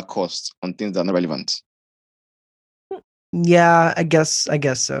spend that cost on things that are not relevant. Yeah, I guess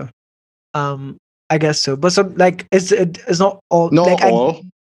so. I guess so, but some, like, it's not all. Not like, all.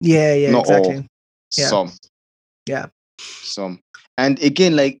 Yeah, not exactly. All. Yeah. Some. Yeah. Some. And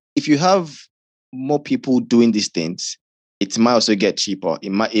again, like, if you have more people doing these things, it might also get cheaper.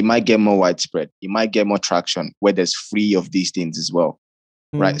 It might get more widespread. It might get more traction where there's free of these things as well.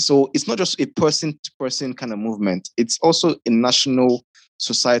 Right. So it's not just a person-to-person kind of movement. It's also a national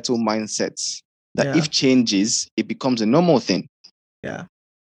societal mindset that if changes, it becomes a normal thing. Yeah.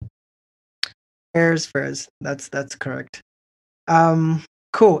 Fairs. That's correct.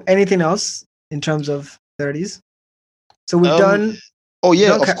 Cool. Anything else in terms of 30s? So we've done. Oh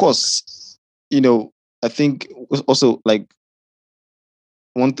yeah, of course. I think also, like,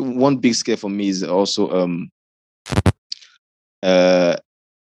 one big scare for me is also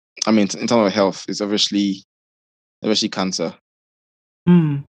in terms of health, it's obviously cancer.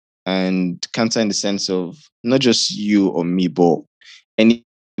 And cancer in the sense of not just you or me, but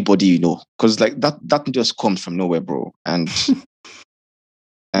anybody because like that just comes from nowhere, bro. And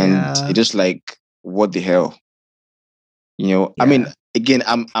it just like, what the hell, I mean, again,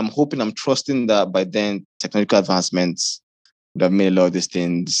 I'm hoping, I'm trusting that by then technological advancements would have made a lot of these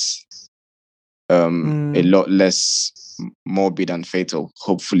things a lot less morbid and fatal,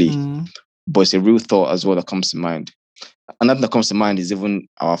 hopefully. But it's a real thought as well that comes to mind. Another that comes to mind is even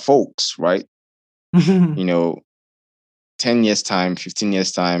our folks, right? 10 years time, 15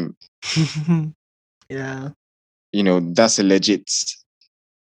 years time. Yeah. That's a legit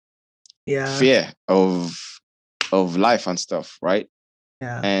fear of life and stuff, right?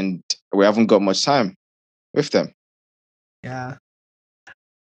 Yeah. And we haven't got much time with them. Yeah.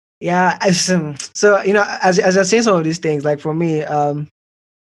 So as I say some of these things, like for me,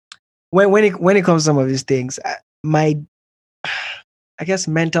 when it comes to some of these things, I guess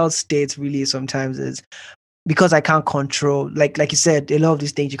mental state really sometimes is because I can't control, like you said, a lot of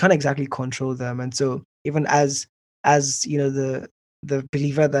these things you can't exactly control them. And so even as you know, the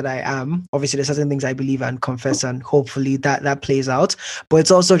believer that I am, obviously there's certain things I believe and confess, and hopefully that plays out. But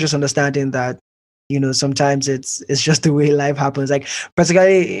it's also just understanding that, you know, sometimes it's just the way life happens. Like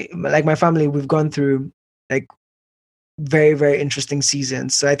particularly like my family, we've gone through like very, very interesting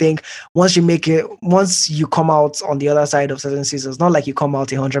seasons. So I think once you come out on the other side of certain seasons, not like you come out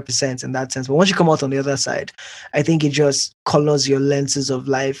 100% in that sense, but once you come out on the other side, I think it just colors your lenses of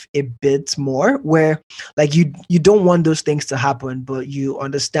life a bit more, where like you don't want those things to happen, but you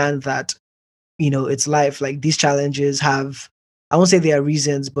understand that, you know, it's life. Like these challenges have, I won't say they are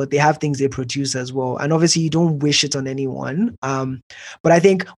reasons, but they have things they produce as well. And obviously you don't wish it on anyone. But I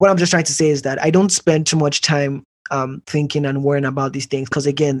think what I'm just trying to say is that I don't spend too much time thinking and worrying about these things, because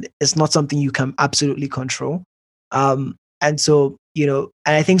again, it's not something you can absolutely control. And so, you know,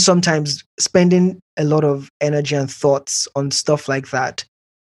 and I think sometimes spending a lot of energy and thoughts on stuff like that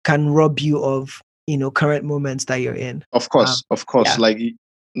can rob you of, you know, current moments that you're in. Of course, Yeah. like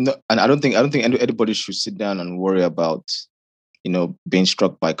no, and I don't think anybody should sit down and worry about, you know, being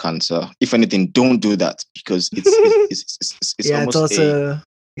struck by cancer. If anything, don't do that, because it's Yeah, it's almost also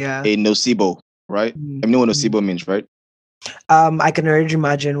yeah. a nocebo, right? Mm, I know what mm. nocebo means, right? I can already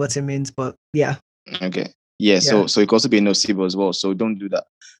imagine what it means, but yeah. Okay. Yeah, Yeah. so it could also be a nocebo as well. So don't do that.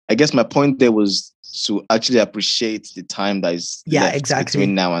 I guess my point there was to actually appreciate the time that is Yeah, left exactly.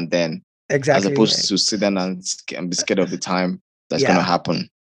 between now and then, as Exactly. opposed to sit down and be scared of the time that's Yeah. gonna happen.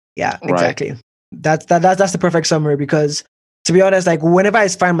 Yeah, Right. exactly. That's the perfect summary, because to be honest, like whenever I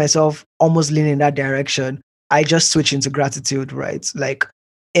find myself almost leaning in that direction, I just switch into gratitude, right? Like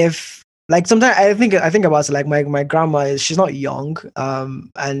if like sometimes I think about it, like my grandma is, she's not young.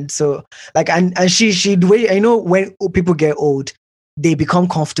 And so like and she the way I know when people get old, they become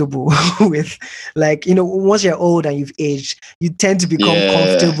comfortable with, like, you know, once you're old and you've aged, you tend to become Yeah.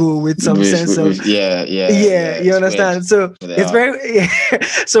 comfortable with some sense of Yeah. yeah, you It's weird. understand. So They it's are. very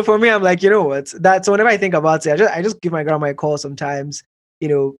so for me, I'm like, you know what, that's whenever I think about it, I just give my grandma a call sometimes, you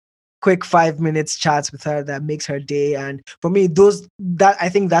know, quick 5 minutes chats with her that makes her day. And for me, those that I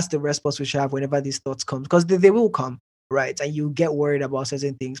think that's the response we should have whenever these thoughts come, because they will come, right? And you get worried about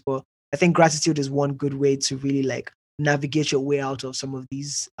certain things, but I think gratitude is one good way to really like navigate your way out of some of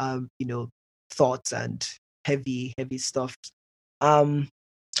these you know, thoughts and heavy stuff. um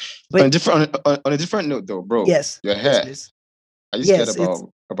On but a different note though, bro, yes, your yes, hair. please. Are you scared Yes, it's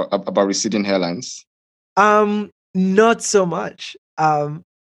about receding hairlines? not so much.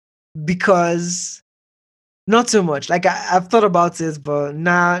 Because not so much. Like I've thought about it, but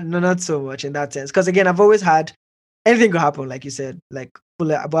nah, no, not so much in that sense. Because again, I've always had anything could happen, like you said, like but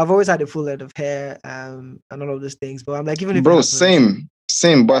I've always had a full head of hair, and all of those things. But I'm like, even if it Bro, happens,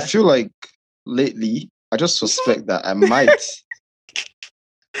 same. But I yeah. feel like lately, I just suspect that I might.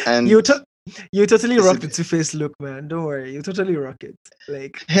 And you to- you totally it's a rock the bit, Two-Face look, man. Don't worry, you totally rock it.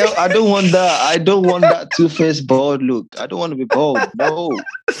 Like hell, I don't want that. I don't want that two-faced bald look. I don't want to be bald. No,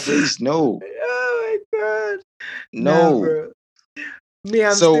 please, no, oh my god, nah, no. bro. Me,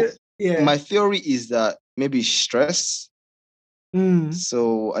 I'm So still yeah. my theory is that maybe stress. Mm,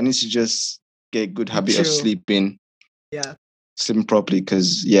 So I need to just get a good you habit of chill. sleeping Yeah, properly,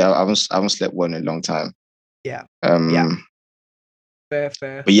 because yeah, I haven't slept well in a long time. yeah, yeah. Um, Fair.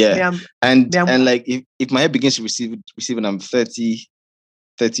 but Me, yeah, I'm and me, I'm like if my hair begins to receive and I'm 30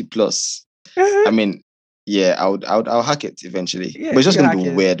 plus, I mean, yeah, I'll hack it eventually, yeah, but it's just you gonna be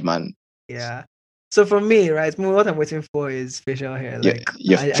hack it. weird, man. Yeah. So for me, right, what I'm waiting for is facial hair. Like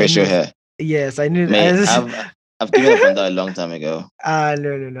Your I facial need, hair, yes, I need. mate. I've given up on that a long time ago.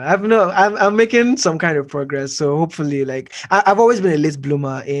 No. I'm making some kind of progress. So hopefully, like I've always been a late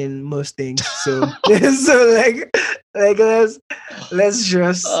bloomer in most things. So so like let's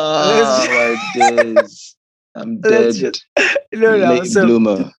just Oh my days, I'm let's dead. just no. Late So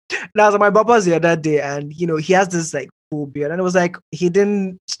bloomer. now, so my papa's the other day, and you know, he has this like full beard, and it was like he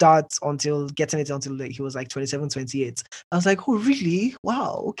didn't start until getting it until like he was like 27, 28. I was like, oh really?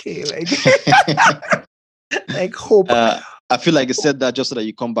 Wow, okay, like like hope I feel like I said that just so that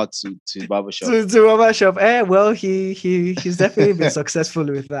you come back to barbershop. to Baba shop. Well, he's definitely been successful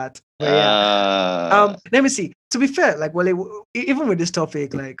with that. But yeah, let me see. To be fair, like well, even with this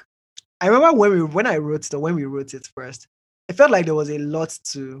topic, like I remember when we wrote it first, it felt like there was a lot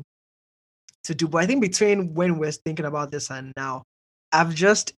to do. But I think between when we're thinking about this and now, I've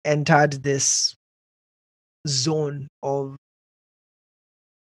just entered this zone of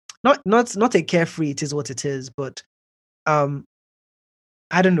not a carefree. It is what it is, but um,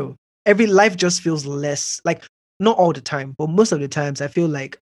 I don't know. Every life just feels less like not all the time, but most of the times I feel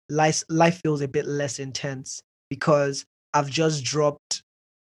like life feels a bit less intense because I've dropped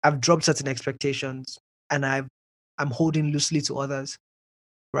certain expectations and I'm holding loosely to others,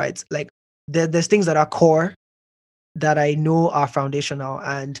 right? Like there's things that are core that I know are foundational,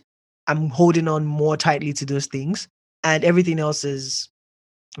 and I'm holding on more tightly to those things, and everything else is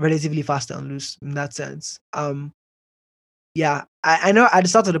relatively fast and loose in that sense. Yeah, I know at the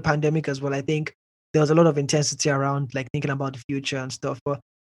start of the pandemic as well, I think there was a lot of intensity around like thinking about the future and stuff. But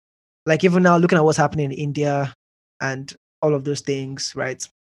like even now, looking at what's happening in India and all of those things, right?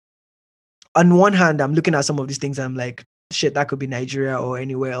 On one hand, I'm looking at some of these things, I'm like, shit, that could be Nigeria or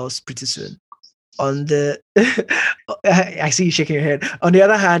anywhere else pretty soon. On the, I see you shaking your head. On the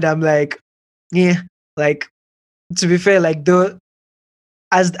other hand, I'm like, yeah, like to be fair, like the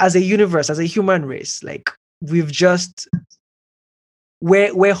as a universe, as a human race, like we've just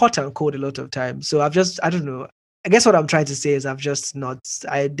we're hot and cold a lot of times. So I don't know. I guess what I'm trying to say is I've just not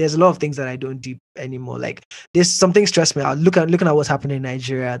there's a lot of things that I don't do anymore. Like there's something stressed me out. Looking at what's happening in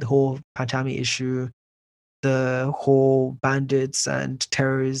Nigeria, the whole Pantami issue, the whole bandits and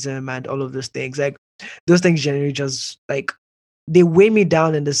terrorism and all of those things. Like those things generally just like they weigh me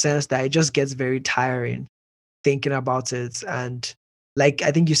down in the sense that it just gets very tiring thinking about it. And like I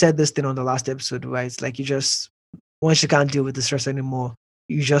think you said this thing on the last episode, where it's like you just once you can't deal with the stress anymore,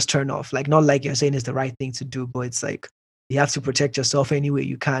 you just turn off. Like not like you're saying it's the right thing to do, but it's like you have to protect yourself any way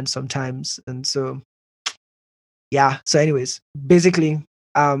you can sometimes. And so yeah. So anyways, basically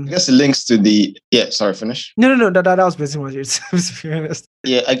I guess it links to the sorry, finish. no, that was basically what you're to be honest.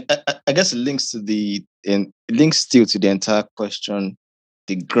 Yeah, I guess it links to it links still to the entire question,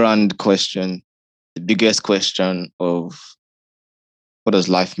 the grand question, the biggest question of what does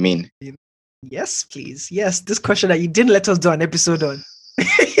life mean? Yes, please. Yes, this question that you didn't let us do an episode on.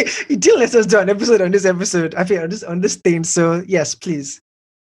 You didn't let us do an episode on this episode. I feel on this thing. So yes, please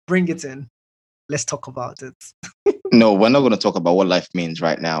bring it in. Let's talk about it. No, we're not going to talk about what life means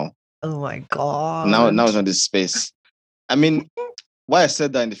right now. Oh my god. Now it's on this space. I mean, why I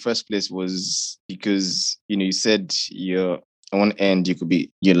said that in the first place was because you said you're on one end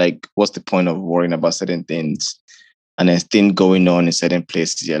you're like, what's the point of worrying about certain things? And there's things going on in certain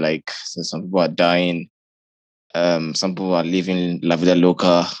places. You're like, so some people are dying. Some people are living la vida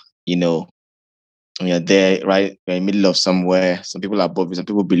loca, and you're there, right? You're in the middle of somewhere. Some people are above you, some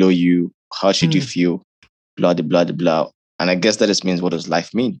people below you. How should you feel? Blah, blah, blah, blah. And I guess that just means, what does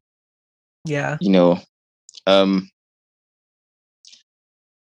life mean? Yeah.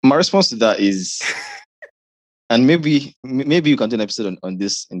 My response to that is, and maybe you can do an episode on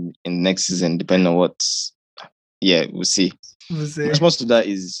this in next season, depending on we'll see. My response to that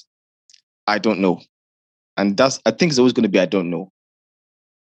is, I don't know. And I think it's always going to be, I don't know.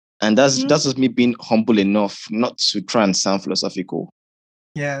 And that's just me being humble enough not to try and sound philosophical.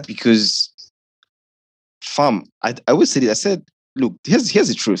 Yeah. Because, fam, I always say this. I said, look, here's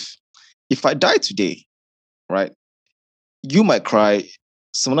the truth. If I die today, right, you might cry,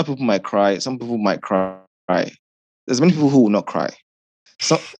 some other people might cry, some people might cry. There's many people who will not cry.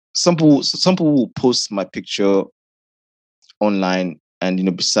 Some people will post my picture online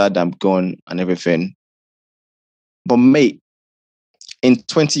and be sad I'm gone and everything. But mate, in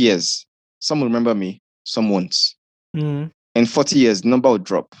 20 years, some will remember me, some won't. In 40 years, number will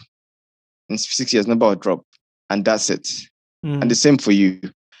drop. In 6 years, number will drop. And that's it. And the same for you.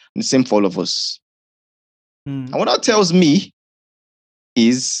 And the same for all of us. And what that tells me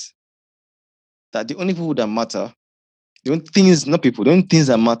is that the only people that matter, the only things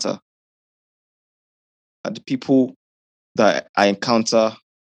that matter are the people that I encounter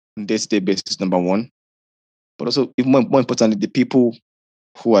on a day-to-day basis, number one. But also, even more importantly, the people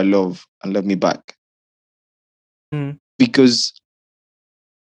who I love and love me back. Because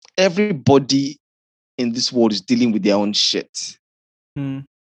everybody in this world is dealing with their own shit.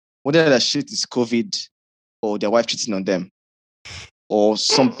 Whether that shit is COVID or their wife cheating on them or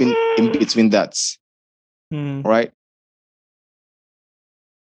something in between that. Right?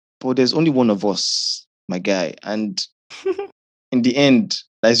 But there's only one of us, my guy. And in the end,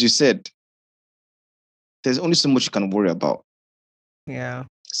 as you said, there's only so much you can worry about. Yeah.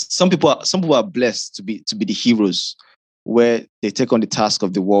 Some people are blessed to be the heroes, where they take on the task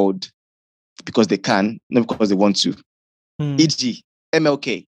of the world because they can, not because they want to. E.g.,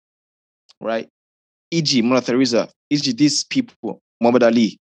 MLK, right? E.g., Mother Teresa. E.g., these people, Muhammad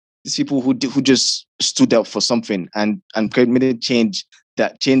Ali, these people who just stood up for something and made a change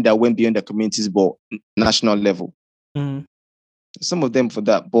that went beyond the communities but national level. Some of them for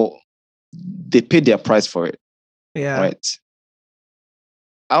that, but they paid their price for it. Yeah. Right.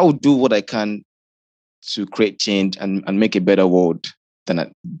 I'll do what I can to create change and make a better world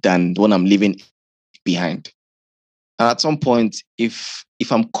than the one I'm leaving behind. And at some point, if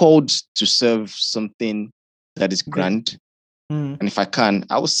I'm called to serve something that is grand, and if I can,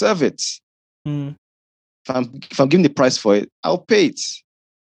 I will serve it. If I'm given the price for it, I'll pay it.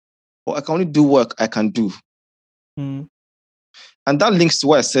 But I can only do work I can do. And that links to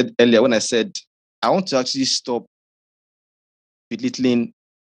what I said earlier when I said I want to actually stop belittling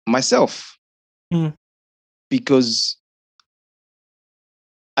myself. Because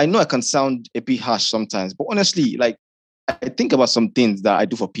I know I can sound a bit harsh sometimes, but honestly, like, I think about some things that I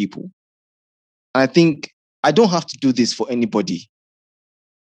do for people. And I think I don't have to do this for anybody.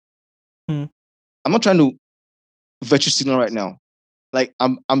 I'm not trying to virtue signal right now. Like,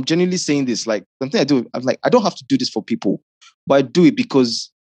 I'm genuinely saying this. Like, something I do, I'm like, I don't have to do this for people, but I do it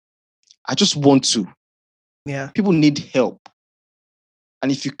because I just want to. Yeah. People need help.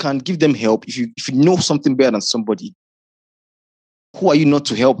 And if you can give them help, if you know something better than somebody, who are you not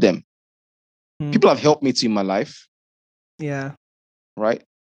to help them? People have helped me too in my life. Yeah. Right?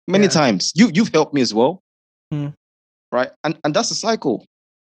 Many times. You've helped me as well. Right? And that's a cycle.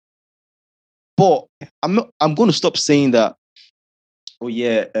 But I'm going to stop saying that, oh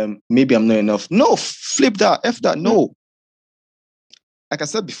yeah, maybe I'm not enough. No, flip that, F that, no. Like I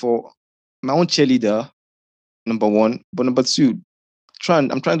said before, my own cheerleader, number one. But number two,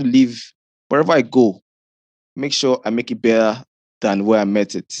 I'm trying to live wherever I go, make sure I make it better than where I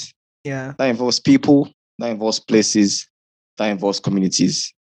met it. Yeah. That involves people, that involves places, that involves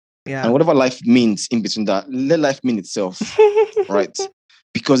communities. Yeah. And whatever life means in between that, let life mean itself. Right?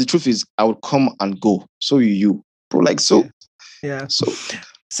 Because the truth is, I will come and go. So you. Bro, like, so. Yeah.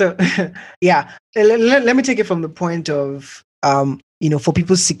 So yeah. Let me take it from the point of, for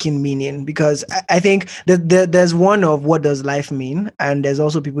people seeking meaning, because I think that there's one of what does life mean, and there's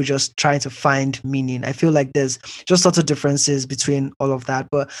also people just trying to find meaning. I feel like there's just lots of differences between all of that,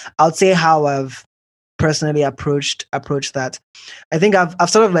 but I'll say how I've personally approached that. I think I've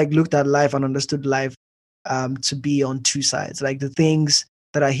sort of like looked at life and understood life to be on two sides, like the things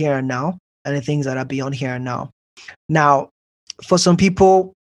that are here and now and the things that are beyond here and now. Now, for some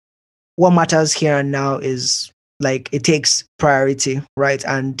people, what matters here and now is like it takes priority, right?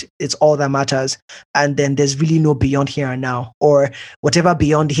 And it's all that matters. And then there's really no beyond here and now, or whatever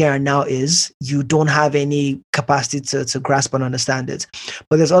beyond here and now is, you don't have any capacity to grasp and understand it.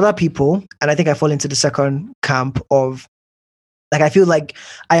 But there's other people, and I think I fall into the second camp of, like, I feel like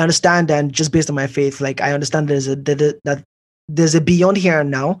I understand, and just based on my faith, like I understand that there's a beyond here and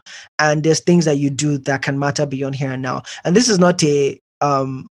now, and there's things that you do that can matter beyond here and now. And this is not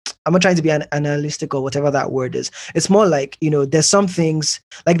I'm not trying to be analytic or whatever that word is. It's more like, there's some things,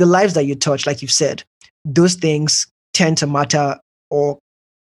 like the lives that you touch, like you've said, those things tend to matter, or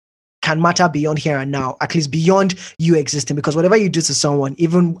can matter beyond here and now, at least beyond you existing, because whatever you do to someone,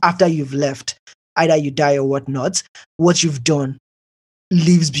 even after you've left, either you die or whatnot, what you've done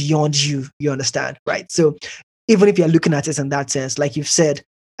lives beyond you understand, right? So even if you're looking at it in that sense, like you've said,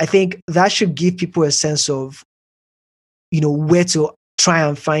 I think that should give people a sense of, where to try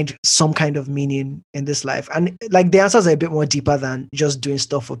and find some kind of meaning in this life. And like the answers are a bit more deeper than just doing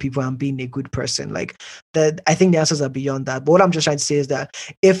stuff for people and being a good person. Like I think the answers are beyond that. But what I'm just trying to say is that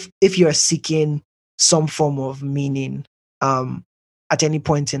if you're seeking some form of meaning at any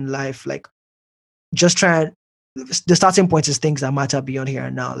point in life, like just try and the starting point is things that matter beyond here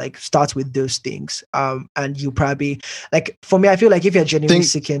and now. Like start with those things. And you probably, like, for me, I feel like if you're genuinely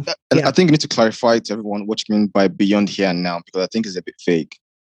seeking, I think you need to clarify to everyone what you mean by beyond here and now, because I think it's a bit vague.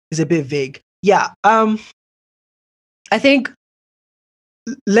 It's a bit vague. Yeah. I think,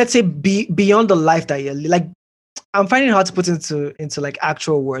 let's say beyond the life that you're like, I'm finding it hard to put into like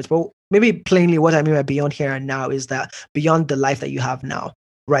actual words, but maybe plainly what I mean by beyond here and now is that beyond the life that you have now,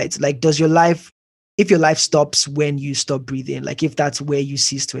 right? Like, if your life stops when you stop breathing, like if that's where you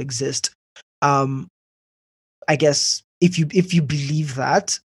cease to exist, I guess if you believe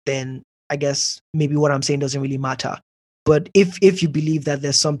that, then I guess maybe what I'm saying doesn't really matter. But if you believe that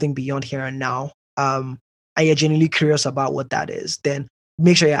there's something beyond here and now, and you're genuinely curious about what that is, then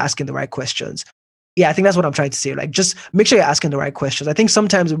make sure you're asking the right questions. Yeah, I think that's what I'm trying to say. Like, just make sure you're asking the right questions. I think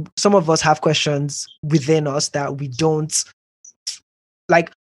sometimes some of us have questions within us that we don't,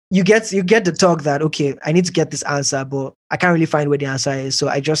 like, you get the talk that, okay, I need to get this answer, but I can't really find where the answer is. So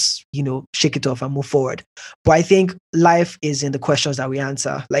I just, shake it off and move forward. But I think life is in the questions that we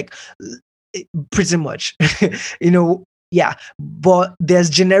answer, like pretty much, yeah. But there's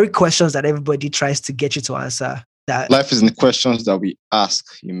generic questions that everybody tries to get you to answer. That life is in the questions that we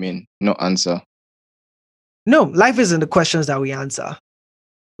ask, you mean, not answer? No, life is in the questions that we answer.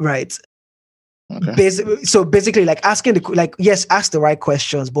 Right. Okay. So basically, like asking yes, ask the right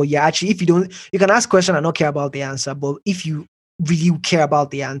questions, but yeah, actually, if you don't, you can ask question and not care about the answer. But if you really care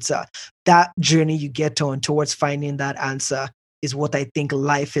about the answer, that journey you get on towards finding that answer is what I think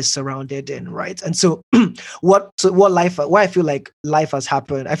life is surrounded in, right? And so, what I feel like life has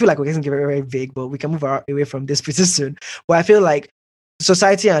happened. I feel like we're getting very, very vague, but we can move away from this pretty soon. But I feel like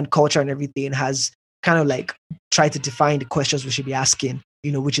society and culture and everything has kind of like tried to define the questions we should be asking.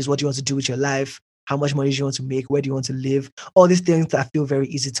 Which is what you want to do with your life, how much money do you want to make, where do you want to live, all these things that feel very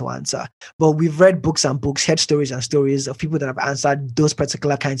easy to answer. But we've read books and books, heard stories and stories of people that have answered those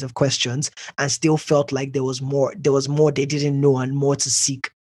particular kinds of questions and still felt like there was more they didn't know and more to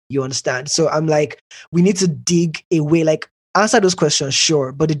seek. You understand? So I'm like, we need to dig away, like answer those questions,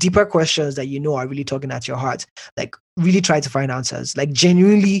 sure, but the deeper questions that are really tugging at your heart, like really try to find answers, like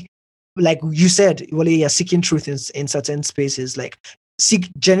genuinely, like you said, well, you're seeking truth in certain spaces, like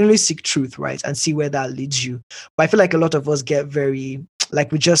genuinely seek truth, right? And see where that leads you. But I feel like a lot of us get very,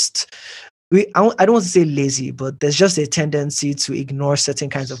 like, I don't want to say lazy, but there's just a tendency to ignore certain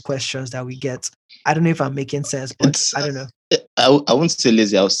kinds of questions that we get. I don't know if I'm making sense, but I don't know. I won't say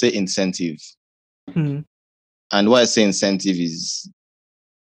lazy, I'll say incentive. And why I say incentive is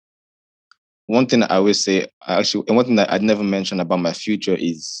one thing I always say, and one thing that I'd never mentioned about my future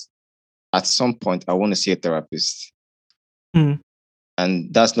is at some point I want to see a therapist.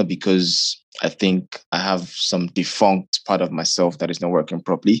 And that's not because I think I have some defunct part of myself that is not working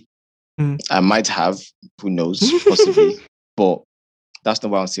properly. I might have, who knows, possibly. But that's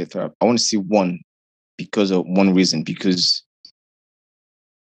not why I want to see a therapist. I want to see one because of one reason. Because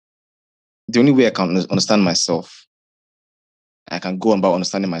the only way I can understand myself, I can go about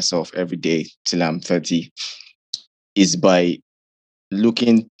understanding myself every day till I'm 30, is by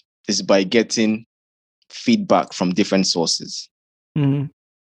getting feedback from different sources.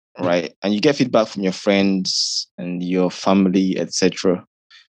 Right? And you get feedback from your friends and your family, etc.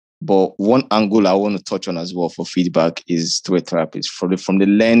 But one angle I want to touch on as well for feedback is through a therapist, from the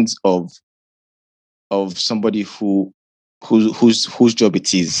lens of somebody whose job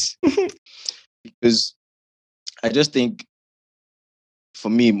it is. Because I just think, for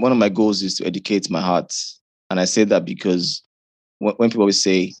me, one of my goals is to educate my heart. And I say that because when people always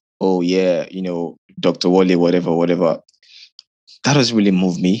say, oh yeah, Dr. Wale, whatever, that doesn't really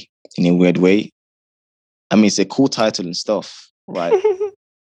move me in a weird way. I mean, it's a cool title and stuff, right?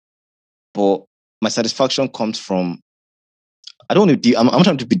 But my satisfaction comes from, I don't want to I'm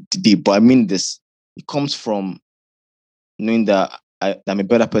trying to be deep, but I mean this. It comes from knowing that I'm a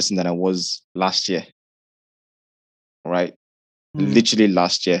better person than I was last year. Right? Literally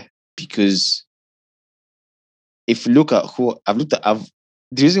last year. Because if you look at the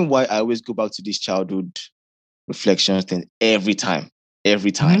reason why I always go back to these childhood reflections thing every time,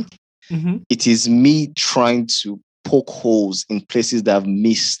 it is me trying to poke holes in places that I've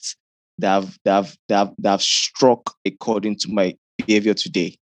missed, that have struck according to my behavior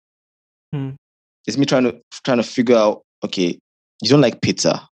today. It's me trying to figure out, okay, you don't like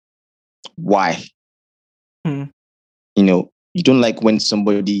pizza. Why? You don't like when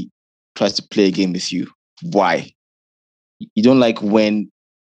somebody tries to play a game with you. Why? You don't like when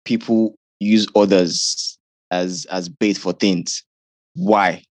people use others as bait for things.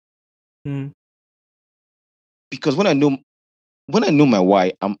 Why? Because when I know my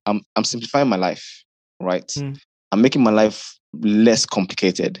why, I'm simplifying my life, right? I'm making my life less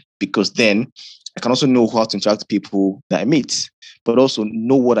complicated, because then I can also know how to interact with people that I meet, but also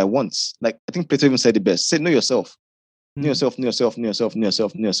know what I want. Like, I think Plato even said it best. Say, know yourself. Know yourself, know yourself, know yourself, know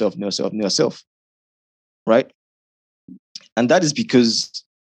yourself, know yourself, know yourself, know yourself. Right? And that is because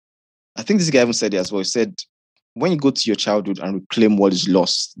I think this guy even said it as well. He said, when you go to your childhood and reclaim what is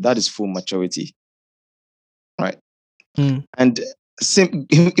lost, that is full maturity. Right? And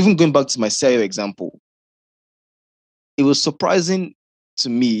even going back to my serial example, it was surprising to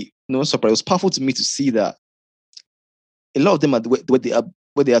me, no surprise, it was powerful to me to see that a lot of them are where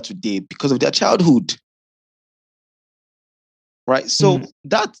they are today because of their childhood. Right? So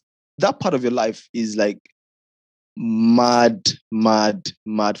that part of your life is like mad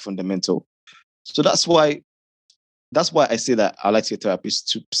fundamental. So that's why I say that I like to see a therapist,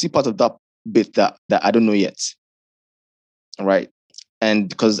 to see part of that bit that I don't know yet. Right? And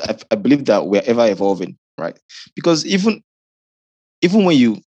because I believe that we're ever evolving, right? Because even when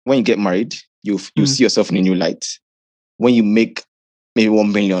you get married, you see yourself in a new light. When you make maybe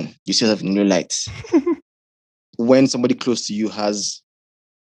 1 million, you see yourself in a new light. When somebody close to you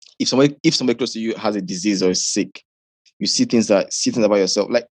if somebody close to you has a disease or is sick, you see things about yourself.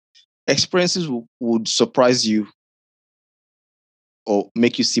 Like, experiences would surprise you or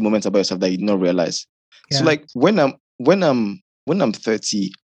make you see moments about yourself that you did not realize. Yeah. So like when I'm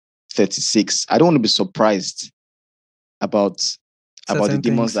 30, 36, I don't want to be surprised about the Certain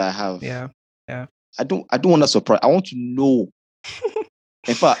demons things. that I have. Yeah. I don't want that surprise. I want to know.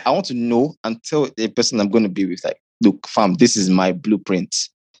 In fact, I want to know and tell the person I'm going to be with, like, look, fam, this is my blueprint.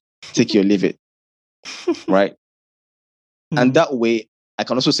 Take it or leave it. Right? And that way, I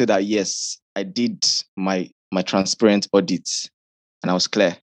can also say that, yes, I did my transparent audit and I was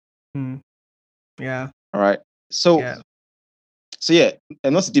clear. Yeah. All right. So yeah,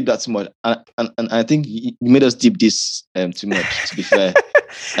 and not to deep that too much. And I think you made us deep this too much, to be fair.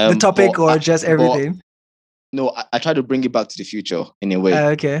 The topic or just everything? No, I try to bring it back to the future in a way.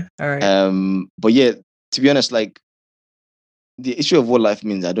 Okay. All right. But yeah, to be honest, like the issue of what life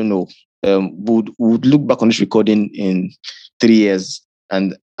means, I don't know. Would look back on this recording in 3 years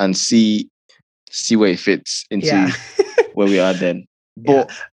and see where it fits into where we are then.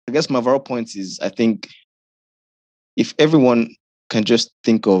 But I guess my overall point is, I think if everyone can just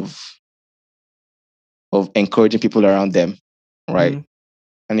think of encouraging people around them, right?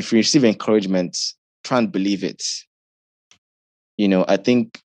 And if you receive encouragement, try and believe it. You know, I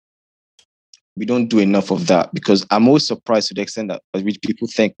think we don't do enough of that, because I'm always surprised to the extent that which people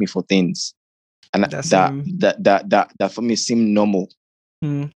thank me for things, and that for me seem normal,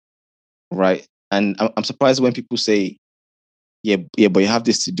 right? And I'm surprised when people say, yeah, but you have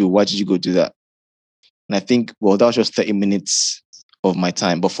this to do. Why did you go do that? And I think, well, that was just 30 minutes of my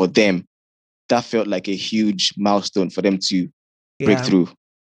time, but for them, that felt like a huge milestone for them to break through.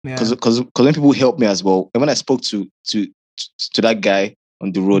 Because when people help me as well, and when I spoke to that guy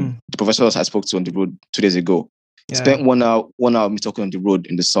on the road, the professors I spoke to on the road 2 days ago, spent 1 hour me talking on the road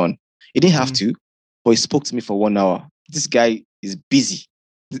in the sun. He didn't have to, but he spoke to me for 1 hour. This guy is busy.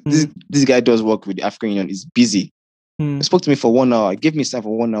 This guy does work with the African Union. He's busy. He spoke to me for 1 hour. Gave me time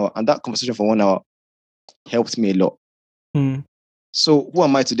for 1 hour, and that conversation for 1 hour helped me a lot. So who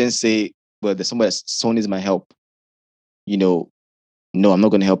am I to then say, well, there's someone needs my help? You know, no, I'm not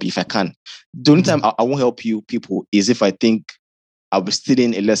going to help you if I can. The only time I won't help you people is if I think I'll be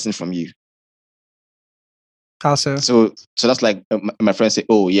stealing a lesson from you. How so? So that's like my friends say,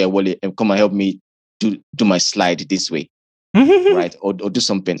 oh yeah, Wally, come and help me do my slide this way, right? Or do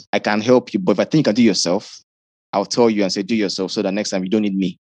something. I can help you, but if I think you can do yourself, I'll tell you and say, do yourself, so that next time you don't need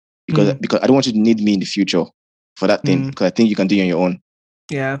me, because I don't want you to need me in the future for that thing, because I think you can do it on your own.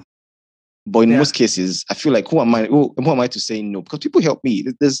 Yeah. But in most cases, I feel like, who am I to say no? Because people help me.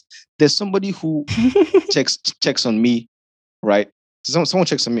 There's somebody who checks on me, right? Someone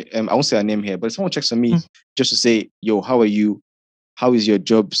checks on me. I won't say her name here, but someone checks on me just to say, yo, how are you? How is your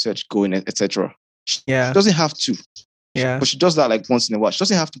job search going, etc. Yeah. She doesn't have to. Yeah. But she does that like once in a while. She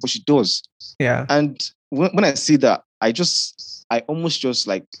doesn't have to, but she does. Yeah. And when I see that, I almost just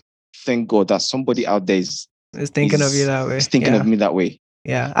like thank God that somebody out there is thinking of you that way. Is thinking of me that way.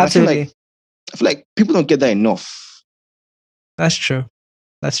 Yeah, absolutely. I feel like people don't get that enough. That's true.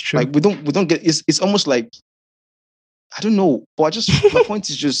 Like we don't get. It's almost like, I don't know. But my point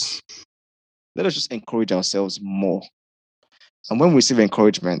is just, let us just encourage ourselves more. And when we receive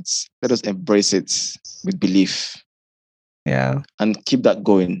encouragement, let us embrace it with belief. Yeah. And keep that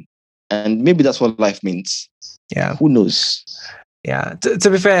going. And maybe that's what life means. Yeah. Who knows? Yeah. To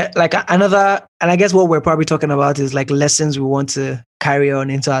be fair, like another, and I guess what we're probably talking about is like lessons we want to carry on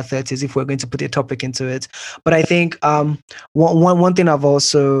into our 30s if we're going to put a topic into it. But I think one thing I've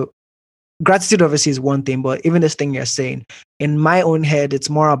also, gratitude obviously is one thing, but even this thing you're saying, in my own head, it's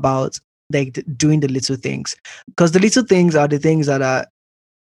more about like doing the little things, because the little things are the things that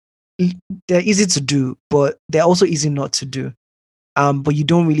they're easy to do, but they're also easy not to do. But you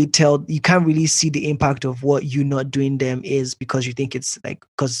can't really see the impact of what you not doing them is, because you think it's like,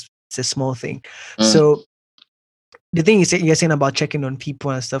 because it's a small thing. So the thing you're saying about checking on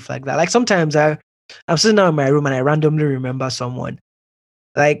people and stuff like that, like sometimes I'm sitting down in my room and I randomly remember someone.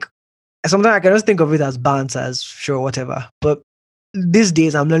 Like sometimes I can just think of it as banter, as sure, whatever. But these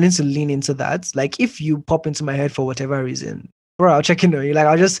days I'm learning to lean into that. Like if you pop into my head for whatever reason, bro, I'll check in on you. Like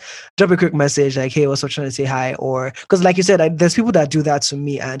I'll just drop a quick message like, hey, what's up, trying to say hi? Or because like you said, there's people that do that to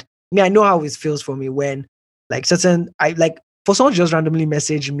me, and I know how it feels for me when like for someone to just randomly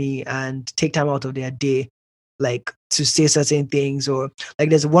message me and take time out of their day, like to say certain things. Or like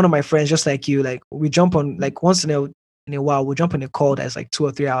there's one of my friends, just like you, like we jump on like once in a while, we'll jump on a call that's like 2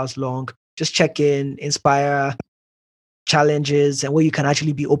 or 3 hours long, just check in, inspire, challenges, and where you can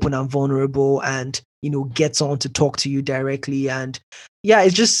actually be open and vulnerable and, get someone to talk to you directly. And yeah,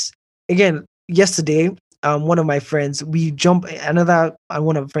 it's just, again, yesterday one of my friends, we jump another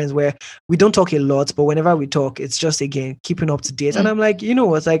one of my friends where we don't talk a lot, but whenever we talk, it's just again keeping up to date. And I'm like, you know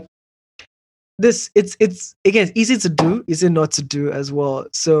what, like this, it's again easy to do, easy not to do as well.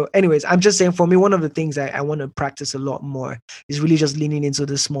 So, anyways, I'm just saying for me, one of the things I want to practice a lot more is really just leaning into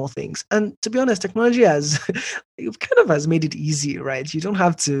the small things. And to be honest, technology has it kind of has made it easy, right? You don't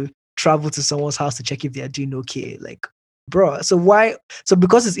have to travel to someone's house to check if they are doing okay. Like, bro, so why? So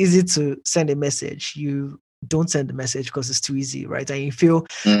because it's easy to send a message, you don't send the message because it's too easy, right? And you feel,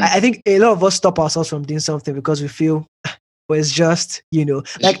 I think a lot of us stop ourselves from doing something because we feel, but it's just,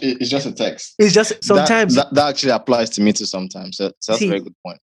 like it's just a text. it's just sometimes that actually applies to me too sometimes. So that's See, a very good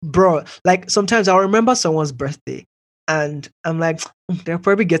point. bro, like sometimes I'll remember someone's birthday and I'm like, they're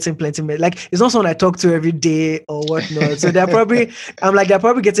probably getting plenty like it's not someone I talk to every day or whatnot. So they're probably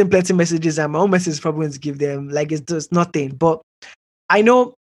getting plenty messages and my own message is probably going to give them like it's just nothing. But I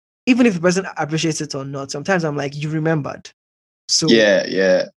know even if the person appreciates it or not, sometimes I'm like, you remembered. So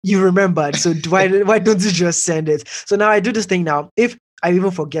yeah, you remembered. So why don't you just send it? So now I do this thing now. If I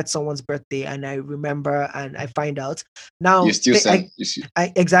even forget someone's birthday and I remember and I find out, now you still send.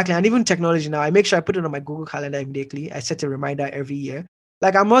 I exactly. And even technology now, I make sure I put it on my Google Calendar immediately. I set a reminder every year.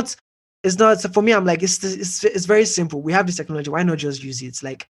 Like I'm not. It's not for me. I'm like it's very simple. We have this technology. Why not just use it?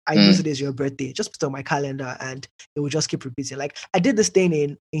 Like I know today's your birthday. Just put it on my calendar and it will just keep repeating. Like I did this thing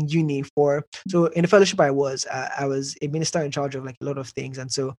in uni so in the fellowship I was a minister in charge of like a lot of things,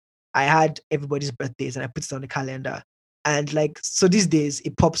 and so I had everybody's birthdays and I put it on the calendar. And like so these days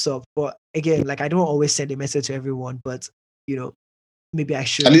it pops up, but again, like I don't always send a message to everyone, but maybe I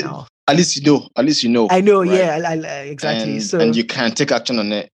should now. At least you know. I know, right? yeah, exactly. And you can take action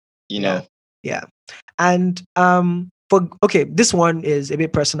on it. Know. Yeah. And this one is a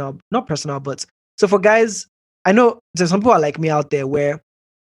bit personal, not personal, but so for guys, I know there's some people are like me out there where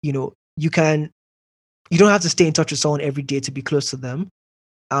you don't have to stay in touch with someone every day to be close to them.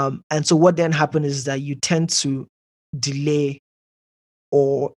 And so what then happens is that you tend to delay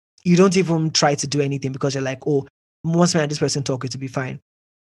or you don't even try to do anything because you're like, oh, once me and this person talk, it will be fine.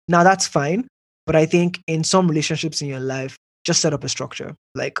 Now that's fine. But I think in some relationships in your life, just set up a structure.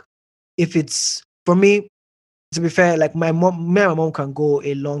 Like if it's for me, to be fair, like me and my mom can go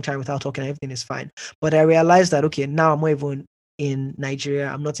a long time without talking, everything is fine. But I realized that okay, now I'm not even in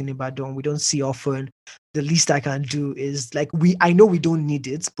Nigeria, I'm not in Ibadan, we don't see often. The least I can do is like I know we don't need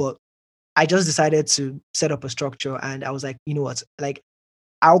it, but I just decided to set up a structure and I was like, you know what, like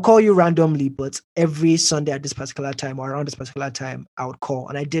I'll call you randomly, but every Sunday at this particular time or around this particular time, I would call.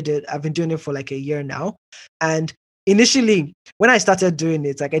 And I did it. I've been doing it for like a year now. And initially, when I started doing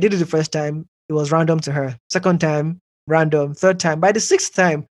it, like I did it the first time, it was random to her. Second time, random. Third time. By the sixth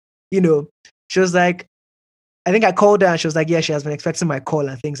time, she was like, I think I called her and she was like, yeah, she has been expecting my call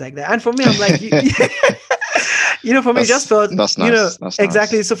and things like that. And for me, I'm like, for me, it just felt, that's nice. That's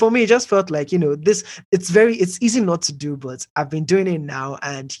exactly. Nice. So for me, it just felt like, it's easy not to do, but I've been doing it now.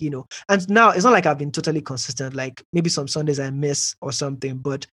 And, and now it's not like I've been totally consistent. Like maybe some Sundays I miss or something,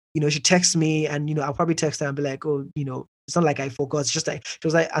 but, she texts me and, I'll probably text her and be like, oh, it's not like I forgot. It's just like, she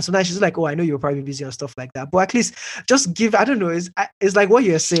was like, and sometimes she's like, oh, I know you're probably busy and stuff like that. But at least just give, I don't know, it's like what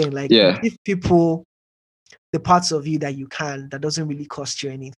you're saying, like give people the parts of you that you can, that doesn't really cost you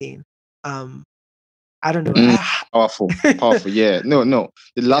anything. I don't know. Powerful. Yeah. No.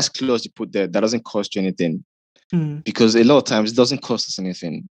 The last clause you put there, that doesn't cost you anything. Because a lot of times it doesn't cost us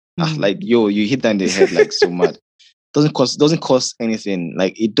anything. Like, you hit that in the head like so mad. Doesn't cost anything.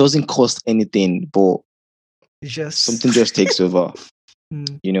 Like it doesn't cost anything, but something just takes over.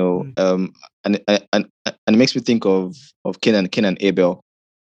 And it makes me think of Cain and Abel.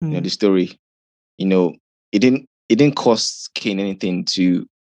 The story. It didn't cost Cain anything to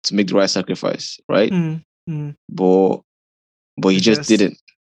make the right sacrifice, right? But he just didn't.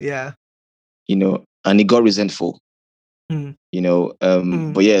 Yeah. And he got resentful. But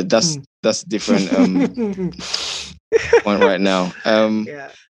yeah, that's different point right now.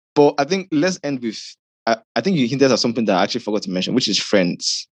 But I think let's end with I think you hinted at something that I actually forgot to mention, which is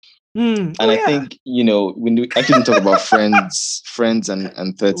friends. And I think, when we actually talk about friends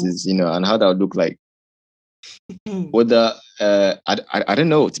and 30s, and how that would look like. Whether I don't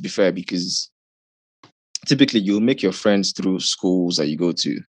know, to be fair, because typically you make your friends through schools that you go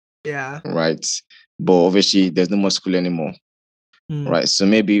to. Yeah. Right. But obviously there's no more school anymore. Right. So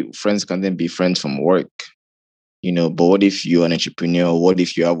maybe friends can then be friends from work. But what if you're an entrepreneur? What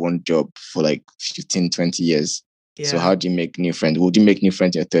if you have one job for like 15, 20 years? Yeah. So how do you make new friends? Would you make new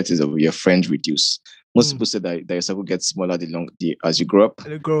friends in your 30s or your friends reduce? Most people say that your circle gets smaller as you grow up.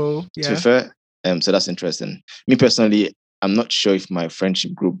 Yeah. To be fair. So that's interesting. Me personally, I'm not sure if my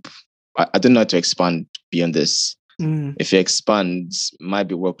friendship group I don't know how to expand beyond this. Mm. If you expand, might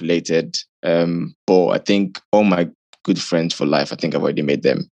be work related. But I think all my good friends for life, I think I've already made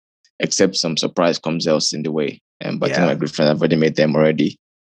them, except some surprise comes else in the way. But I think my good friends, I've already made them already.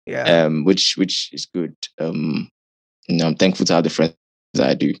 Yeah. Which is good. I'm thankful to have the friends that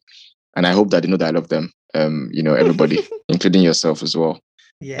I do, and I hope that they know that I love them. Everybody, including yourself as well.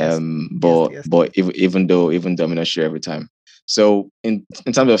 Yes. But yes. even though I'm not sure every time. So in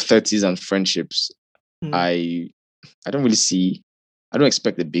terms of 30s and friendships, I don't really see. I don't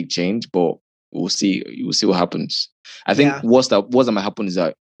expect a big change, but we'll see. We'll see what happens. I think what's that might happen is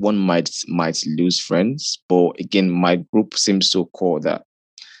that one might lose friends, but again, my group seems so core that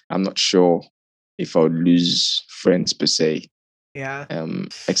I'm not sure if I'll lose friends per se. Yeah.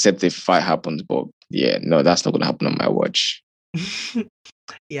 Except if fight happens, but yeah, no, that's not gonna happen on my watch.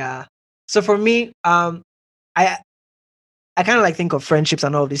 Yeah. So for me, I kind of like think of friendships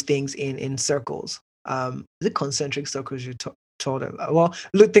and all of these things in circles. Is it concentric circles you told them? Well,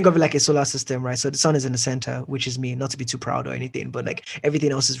 think of it like a solar system, right? So the sun is in the center, which is me. Not to be too proud or anything, but like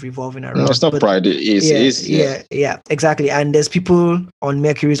everything else is revolving around. No, it's not pride. It is. Yeah, exactly. And there's people on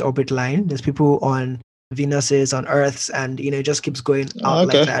Mercury's orbit line. There's people on Venus's, on Earth's, and it just keeps going out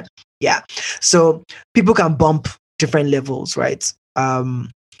like that. Yeah. So people can bump different levels, right?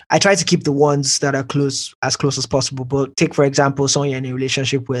 I try to keep the ones that are as close as possible. But take, for example, someone you're in a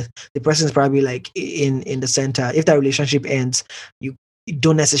relationship with, the person is probably like in the center. If that relationship ends, you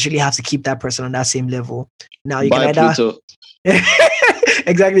don't necessarily have to keep that person on that same level. Now you can either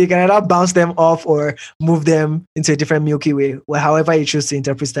exactly, you can either bounce them off or move them into a different Milky Way, or however you choose to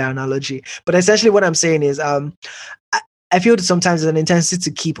interpret that analogy. But essentially, what I'm saying is, I feel that sometimes there's an intensity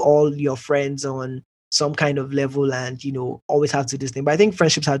to keep all your friends on some kind of level and always have to do this thing. But I think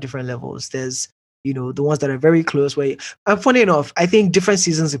friendships have different levels. There's the ones that are very close and funny enough, I think different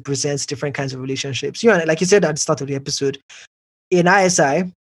seasons it presents different kinds of relationships. Like you said at the start of the episode, in ISI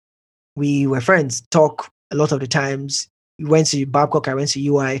we were friends, talk a lot of the times. We went to Babcock, I went to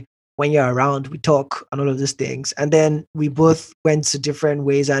UI. When you're around, we talk and all of these things. And then we both went to different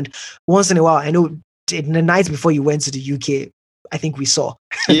ways. And once in a while, I know in the night before you went to the UK, I think we saw.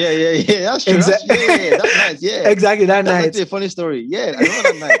 Yeah. That's true. That's nice. Yeah. Exactly, that night. That's a funny story. Yeah, I remember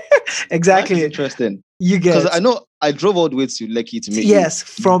that night. Exactly. That's interesting. You get, because I know I drove all the way to Lekki to meet you. Yes,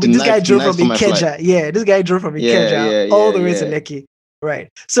 this guy drove from Ikeja. Yeah, this guy drove from Ikeja all the way to Lekki. Right.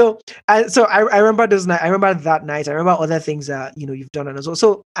 So I remember this night. I remember that night. I remember other things that you've done as well.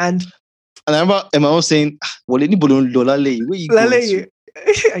 So and I remember Emma saying, "Well, where you going?"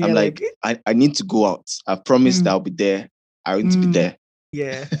 I'm like, I need to go out. I promised I'll be there. I want to be there.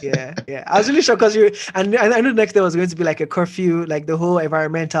 Yeah. I was really shocked because and I know the next day was going to be like a curfew, like the whole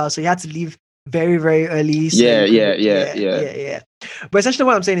environmental. So you had to leave very, very early. So yeah. But essentially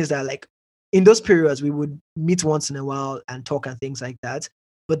what I'm saying is that like in those periods, we would meet once in a while and talk and things like that.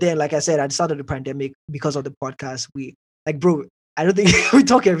 But then, like I said, at the start of the pandemic, because of the podcast, I don't think we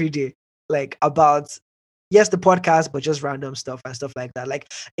talk every day, like about, yes, the podcast, but just random stuff and stuff like that. Like,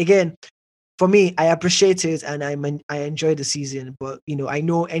 again, for me, I appreciate it and I enjoy the season, but I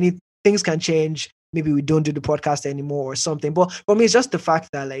know things can change. Maybe we don't do the podcast anymore or something. But for me, it's just the fact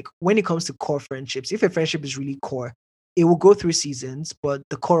that like when it comes to core friendships, if a friendship is really core, it will go through seasons, but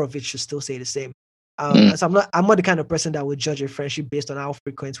the core of it should still stay the same. So I'm not the kind of person that would judge a friendship based on how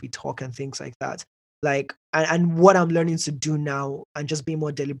frequent we talk and things like that. Like, and what I'm learning to do now and just being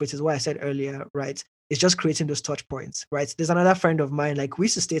more deliberate is what I said earlier, right? It's just creating those touch points, right? There's another friend of mine, like we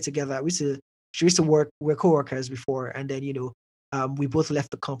used to stay together. She used to work, we're co-workers before. And then, we both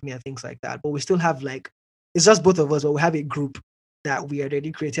left the company and things like that, but we still have it's just both of us, but we have a group that we had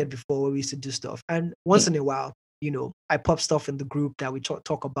already created before where we used to do stuff. And once in a while, I pop stuff in the group that we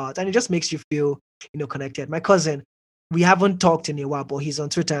talk about, and it just makes you feel, connected. My cousin, we haven't talked in a while, but he's on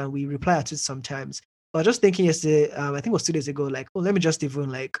Twitter and we reply to it sometimes. But I was just thinking yesterday, I think it was 2 days ago, like, oh, let me just even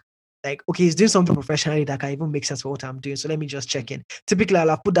like, okay, he's doing something professionally that can even make sense for what I'm doing. So let me just check in. Typically, I'll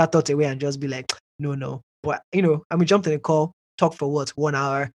have put that thought away and just be like, no. But, we jumped in a call, talk for 1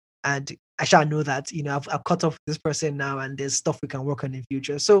 hour, and I shall know that, I've cut off this person now and there's stuff we can work on in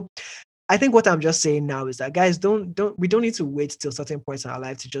future. So I think what I'm just saying now is that, guys, we don't need to wait till certain points in our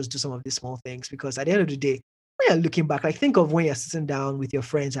life to just do some of these small things, because at the end of the day, when you're looking back, like think of when you're sitting down with your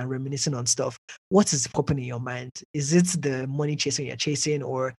friends and reminiscing on stuff. What is popping in your mind? Is it the money chasing you're chasing,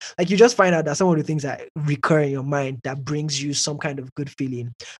 or like you just find out that some of the things that recur in your mind that brings you some kind of good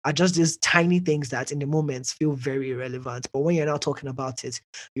feeling are just these tiny things that in the moment feel very irrelevant, but when you're now talking about it,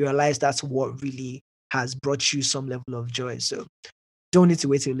 you realize that's what really has brought you some level of joy. So don't need to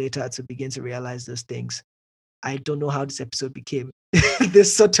wait till later to begin to realize those things. I don't know how this episode became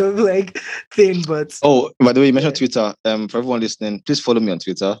this sort of like thing. But oh, by the way, you mentioned Twitter. For everyone listening, please follow me on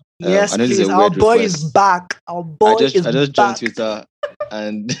Twitter. yes, I know this please. is a Our weird boy request. is back. Our boy I just joined back. Twitter,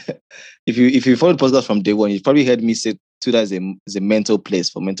 and if you follow the podcast from day one, you've probably heard me say Twitter is a mental place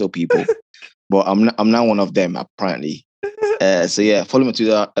for mental people. But I'm not one of them apparently. So yeah, follow me on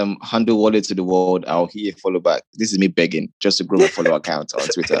Twitter. Handle Wallet to the world. I'll hear you follow back. This is me begging just to grow my follow account on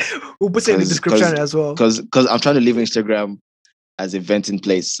Twitter. We'll put it in the description as well. Because I'm trying to leave Instagram as a venting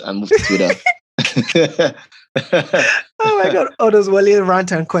place and move to Twitter. Oh my god! All those Wale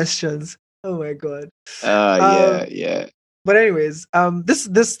rant and questions. Oh my god. Yeah. But anyways,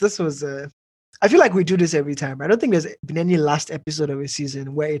 this was I feel like we do this every time. I don't think there's been any last episode of a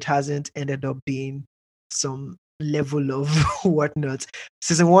season where it hasn't ended up being some level of whatnot.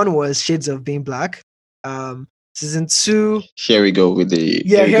 Season 1 was Shades of Being Black. Season 2. Here we go with the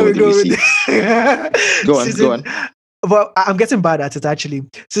Here we go with go on. Well, I'm getting bad at it actually.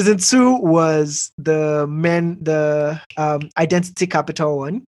 Season 2 was the Identity Capital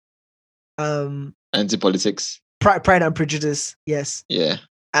one. Anti-politics. Pride and Prejudice, yes. Yeah.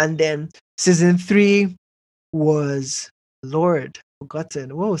 And then season 3 was Lord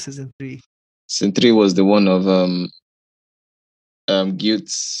forgotten. What was season 3? Season 3 was the one of guilt,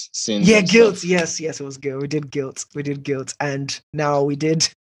 sins. Yeah, guilt. Stuff. Yes, it was guilt. We did guilt, and now we did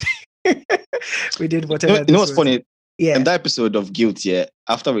we did whatever. You know what's funny? Yeah. In that episode of Guilt,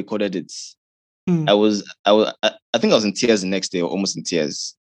 after I recorded it, I think I was in tears the next day, or almost in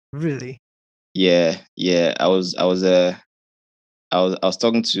tears. Really? Yeah. I was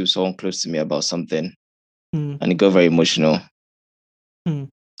talking to someone close to me about something, and it got very emotional.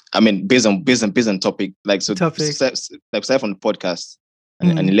 I mean, based on topic, like so, like aside from the podcast,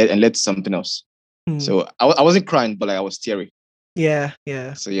 and it led to something else. So I wasn't crying, but like I was teary. Yeah.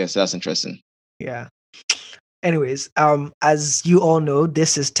 So yes, that's interesting. Yeah. Anyways, as you all know,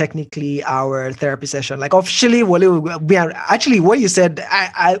 this is technically our therapy session. Like officially, we are actually what you said.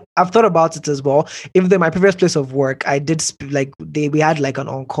 I've thought about it as well. Even though my previous place of work, I did we had like an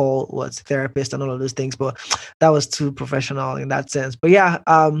on-call therapist and all of those things, but that was too professional in that sense. But yeah,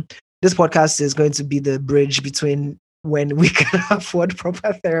 this podcast is going to be the bridge between when we can afford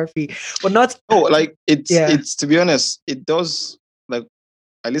proper therapy, but not. Oh, like it's to be honest, it does like.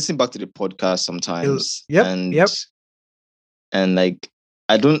 I listen back to the podcast sometimes, and like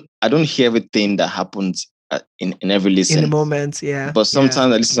I don't hear everything that happens in every listen in the moment, yeah. But sometimes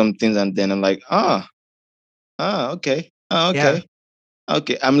I listen to some things and then I'm like, okay.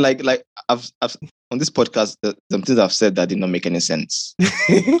 I'm like I've on this podcast some things I've said that did not make any sense,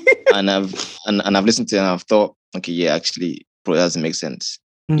 and I've listened to it and I've thought, okay, yeah, actually, bro, it doesn't make sense.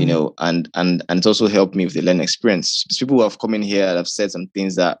 You know, and it's also helped me with the learning experience. People who have come in here and have said some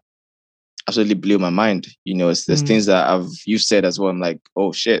things that absolutely blew my mind. You know, there's things that you said as well. I'm like,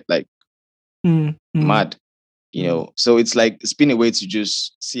 oh shit, like mad. You know, so it's like it's been a way to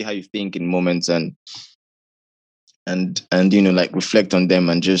just see how you think in moments and you know, like reflect on them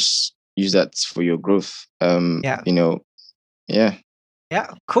and just use that for your growth. You know, yeah,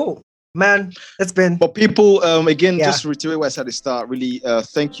 cool. Man, it's been. But people, again, just to reiterate what I said at the start, really,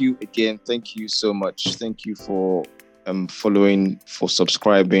 thank you again. Thank you so much. Thank you for following, for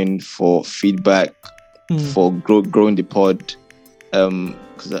subscribing, for feedback, for growing the pod.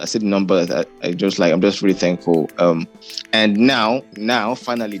 Because I said the number that I'm just really thankful. And now,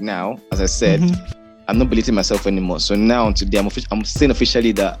 finally, as I said, I'm not belittling myself anymore. So now today, I'm saying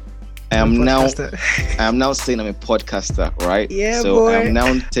officially that I am now saying I'm a podcaster, right? Yeah, so boy. I'm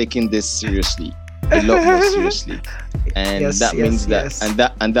now taking this seriously, a lot more seriously, and that means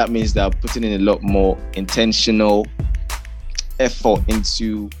that I'm putting in a lot more intentional effort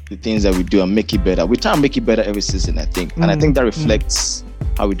into the things that we do and make it better. We try and make it better every season, I think, and I think that reflects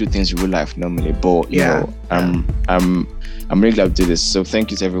how we do things in real life normally. But you know, I'm really glad to do this. So thank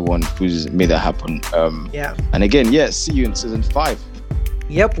you to everyone who's made that happen. And again, see you in season 5.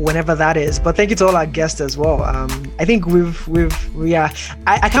 Yep, whenever that is. But thank you to all our guests as well. I think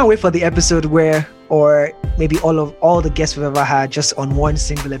I can't wait for the episode where, or maybe all the guests we've ever had just on one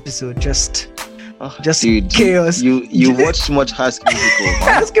single episode, just dude, chaos. You watch too much High School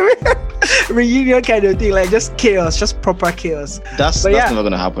Musical, man. Reunion kind of thing, like just chaos, just proper chaos. That's never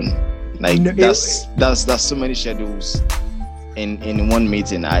gonna happen. Like that's so many schedules in one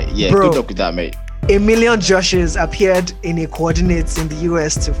meeting. Good luck with that, mate. A million Joshes appeared in a coordinates in the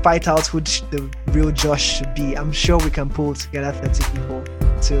US to fight out who the real Josh should be. I'm sure we can pull together 30 people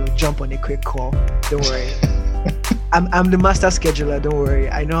to jump on a quick call. Don't worry. I'm the master scheduler. Don't worry.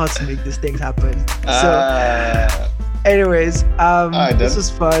 I know how to make these things happen. So, anyways, this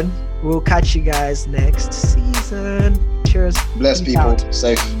was fun. We'll catch you guys next season. Cheers. Bless Peace people. out.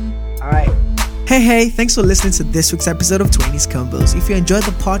 Safe. All right. Hey, thanks for listening to this week's episode of 20s Combos. If you enjoyed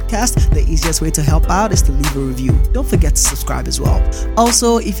the podcast, the easiest way to help out is to leave a review. Don't forget to subscribe as well.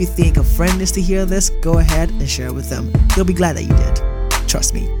 Also, if you think a friend needs to hear this, go ahead and share it with them. They'll be glad that you did.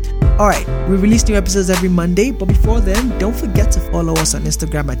 Trust me. Alright, we release new episodes every Monday, but before then, don't forget to follow us on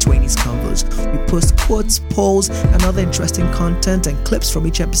Instagram at 20s Combos. We post quotes, polls, and other interesting content and clips from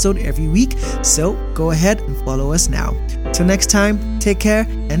each episode every week, so go ahead and follow us now. Till next time, take care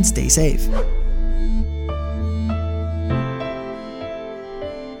and stay safe.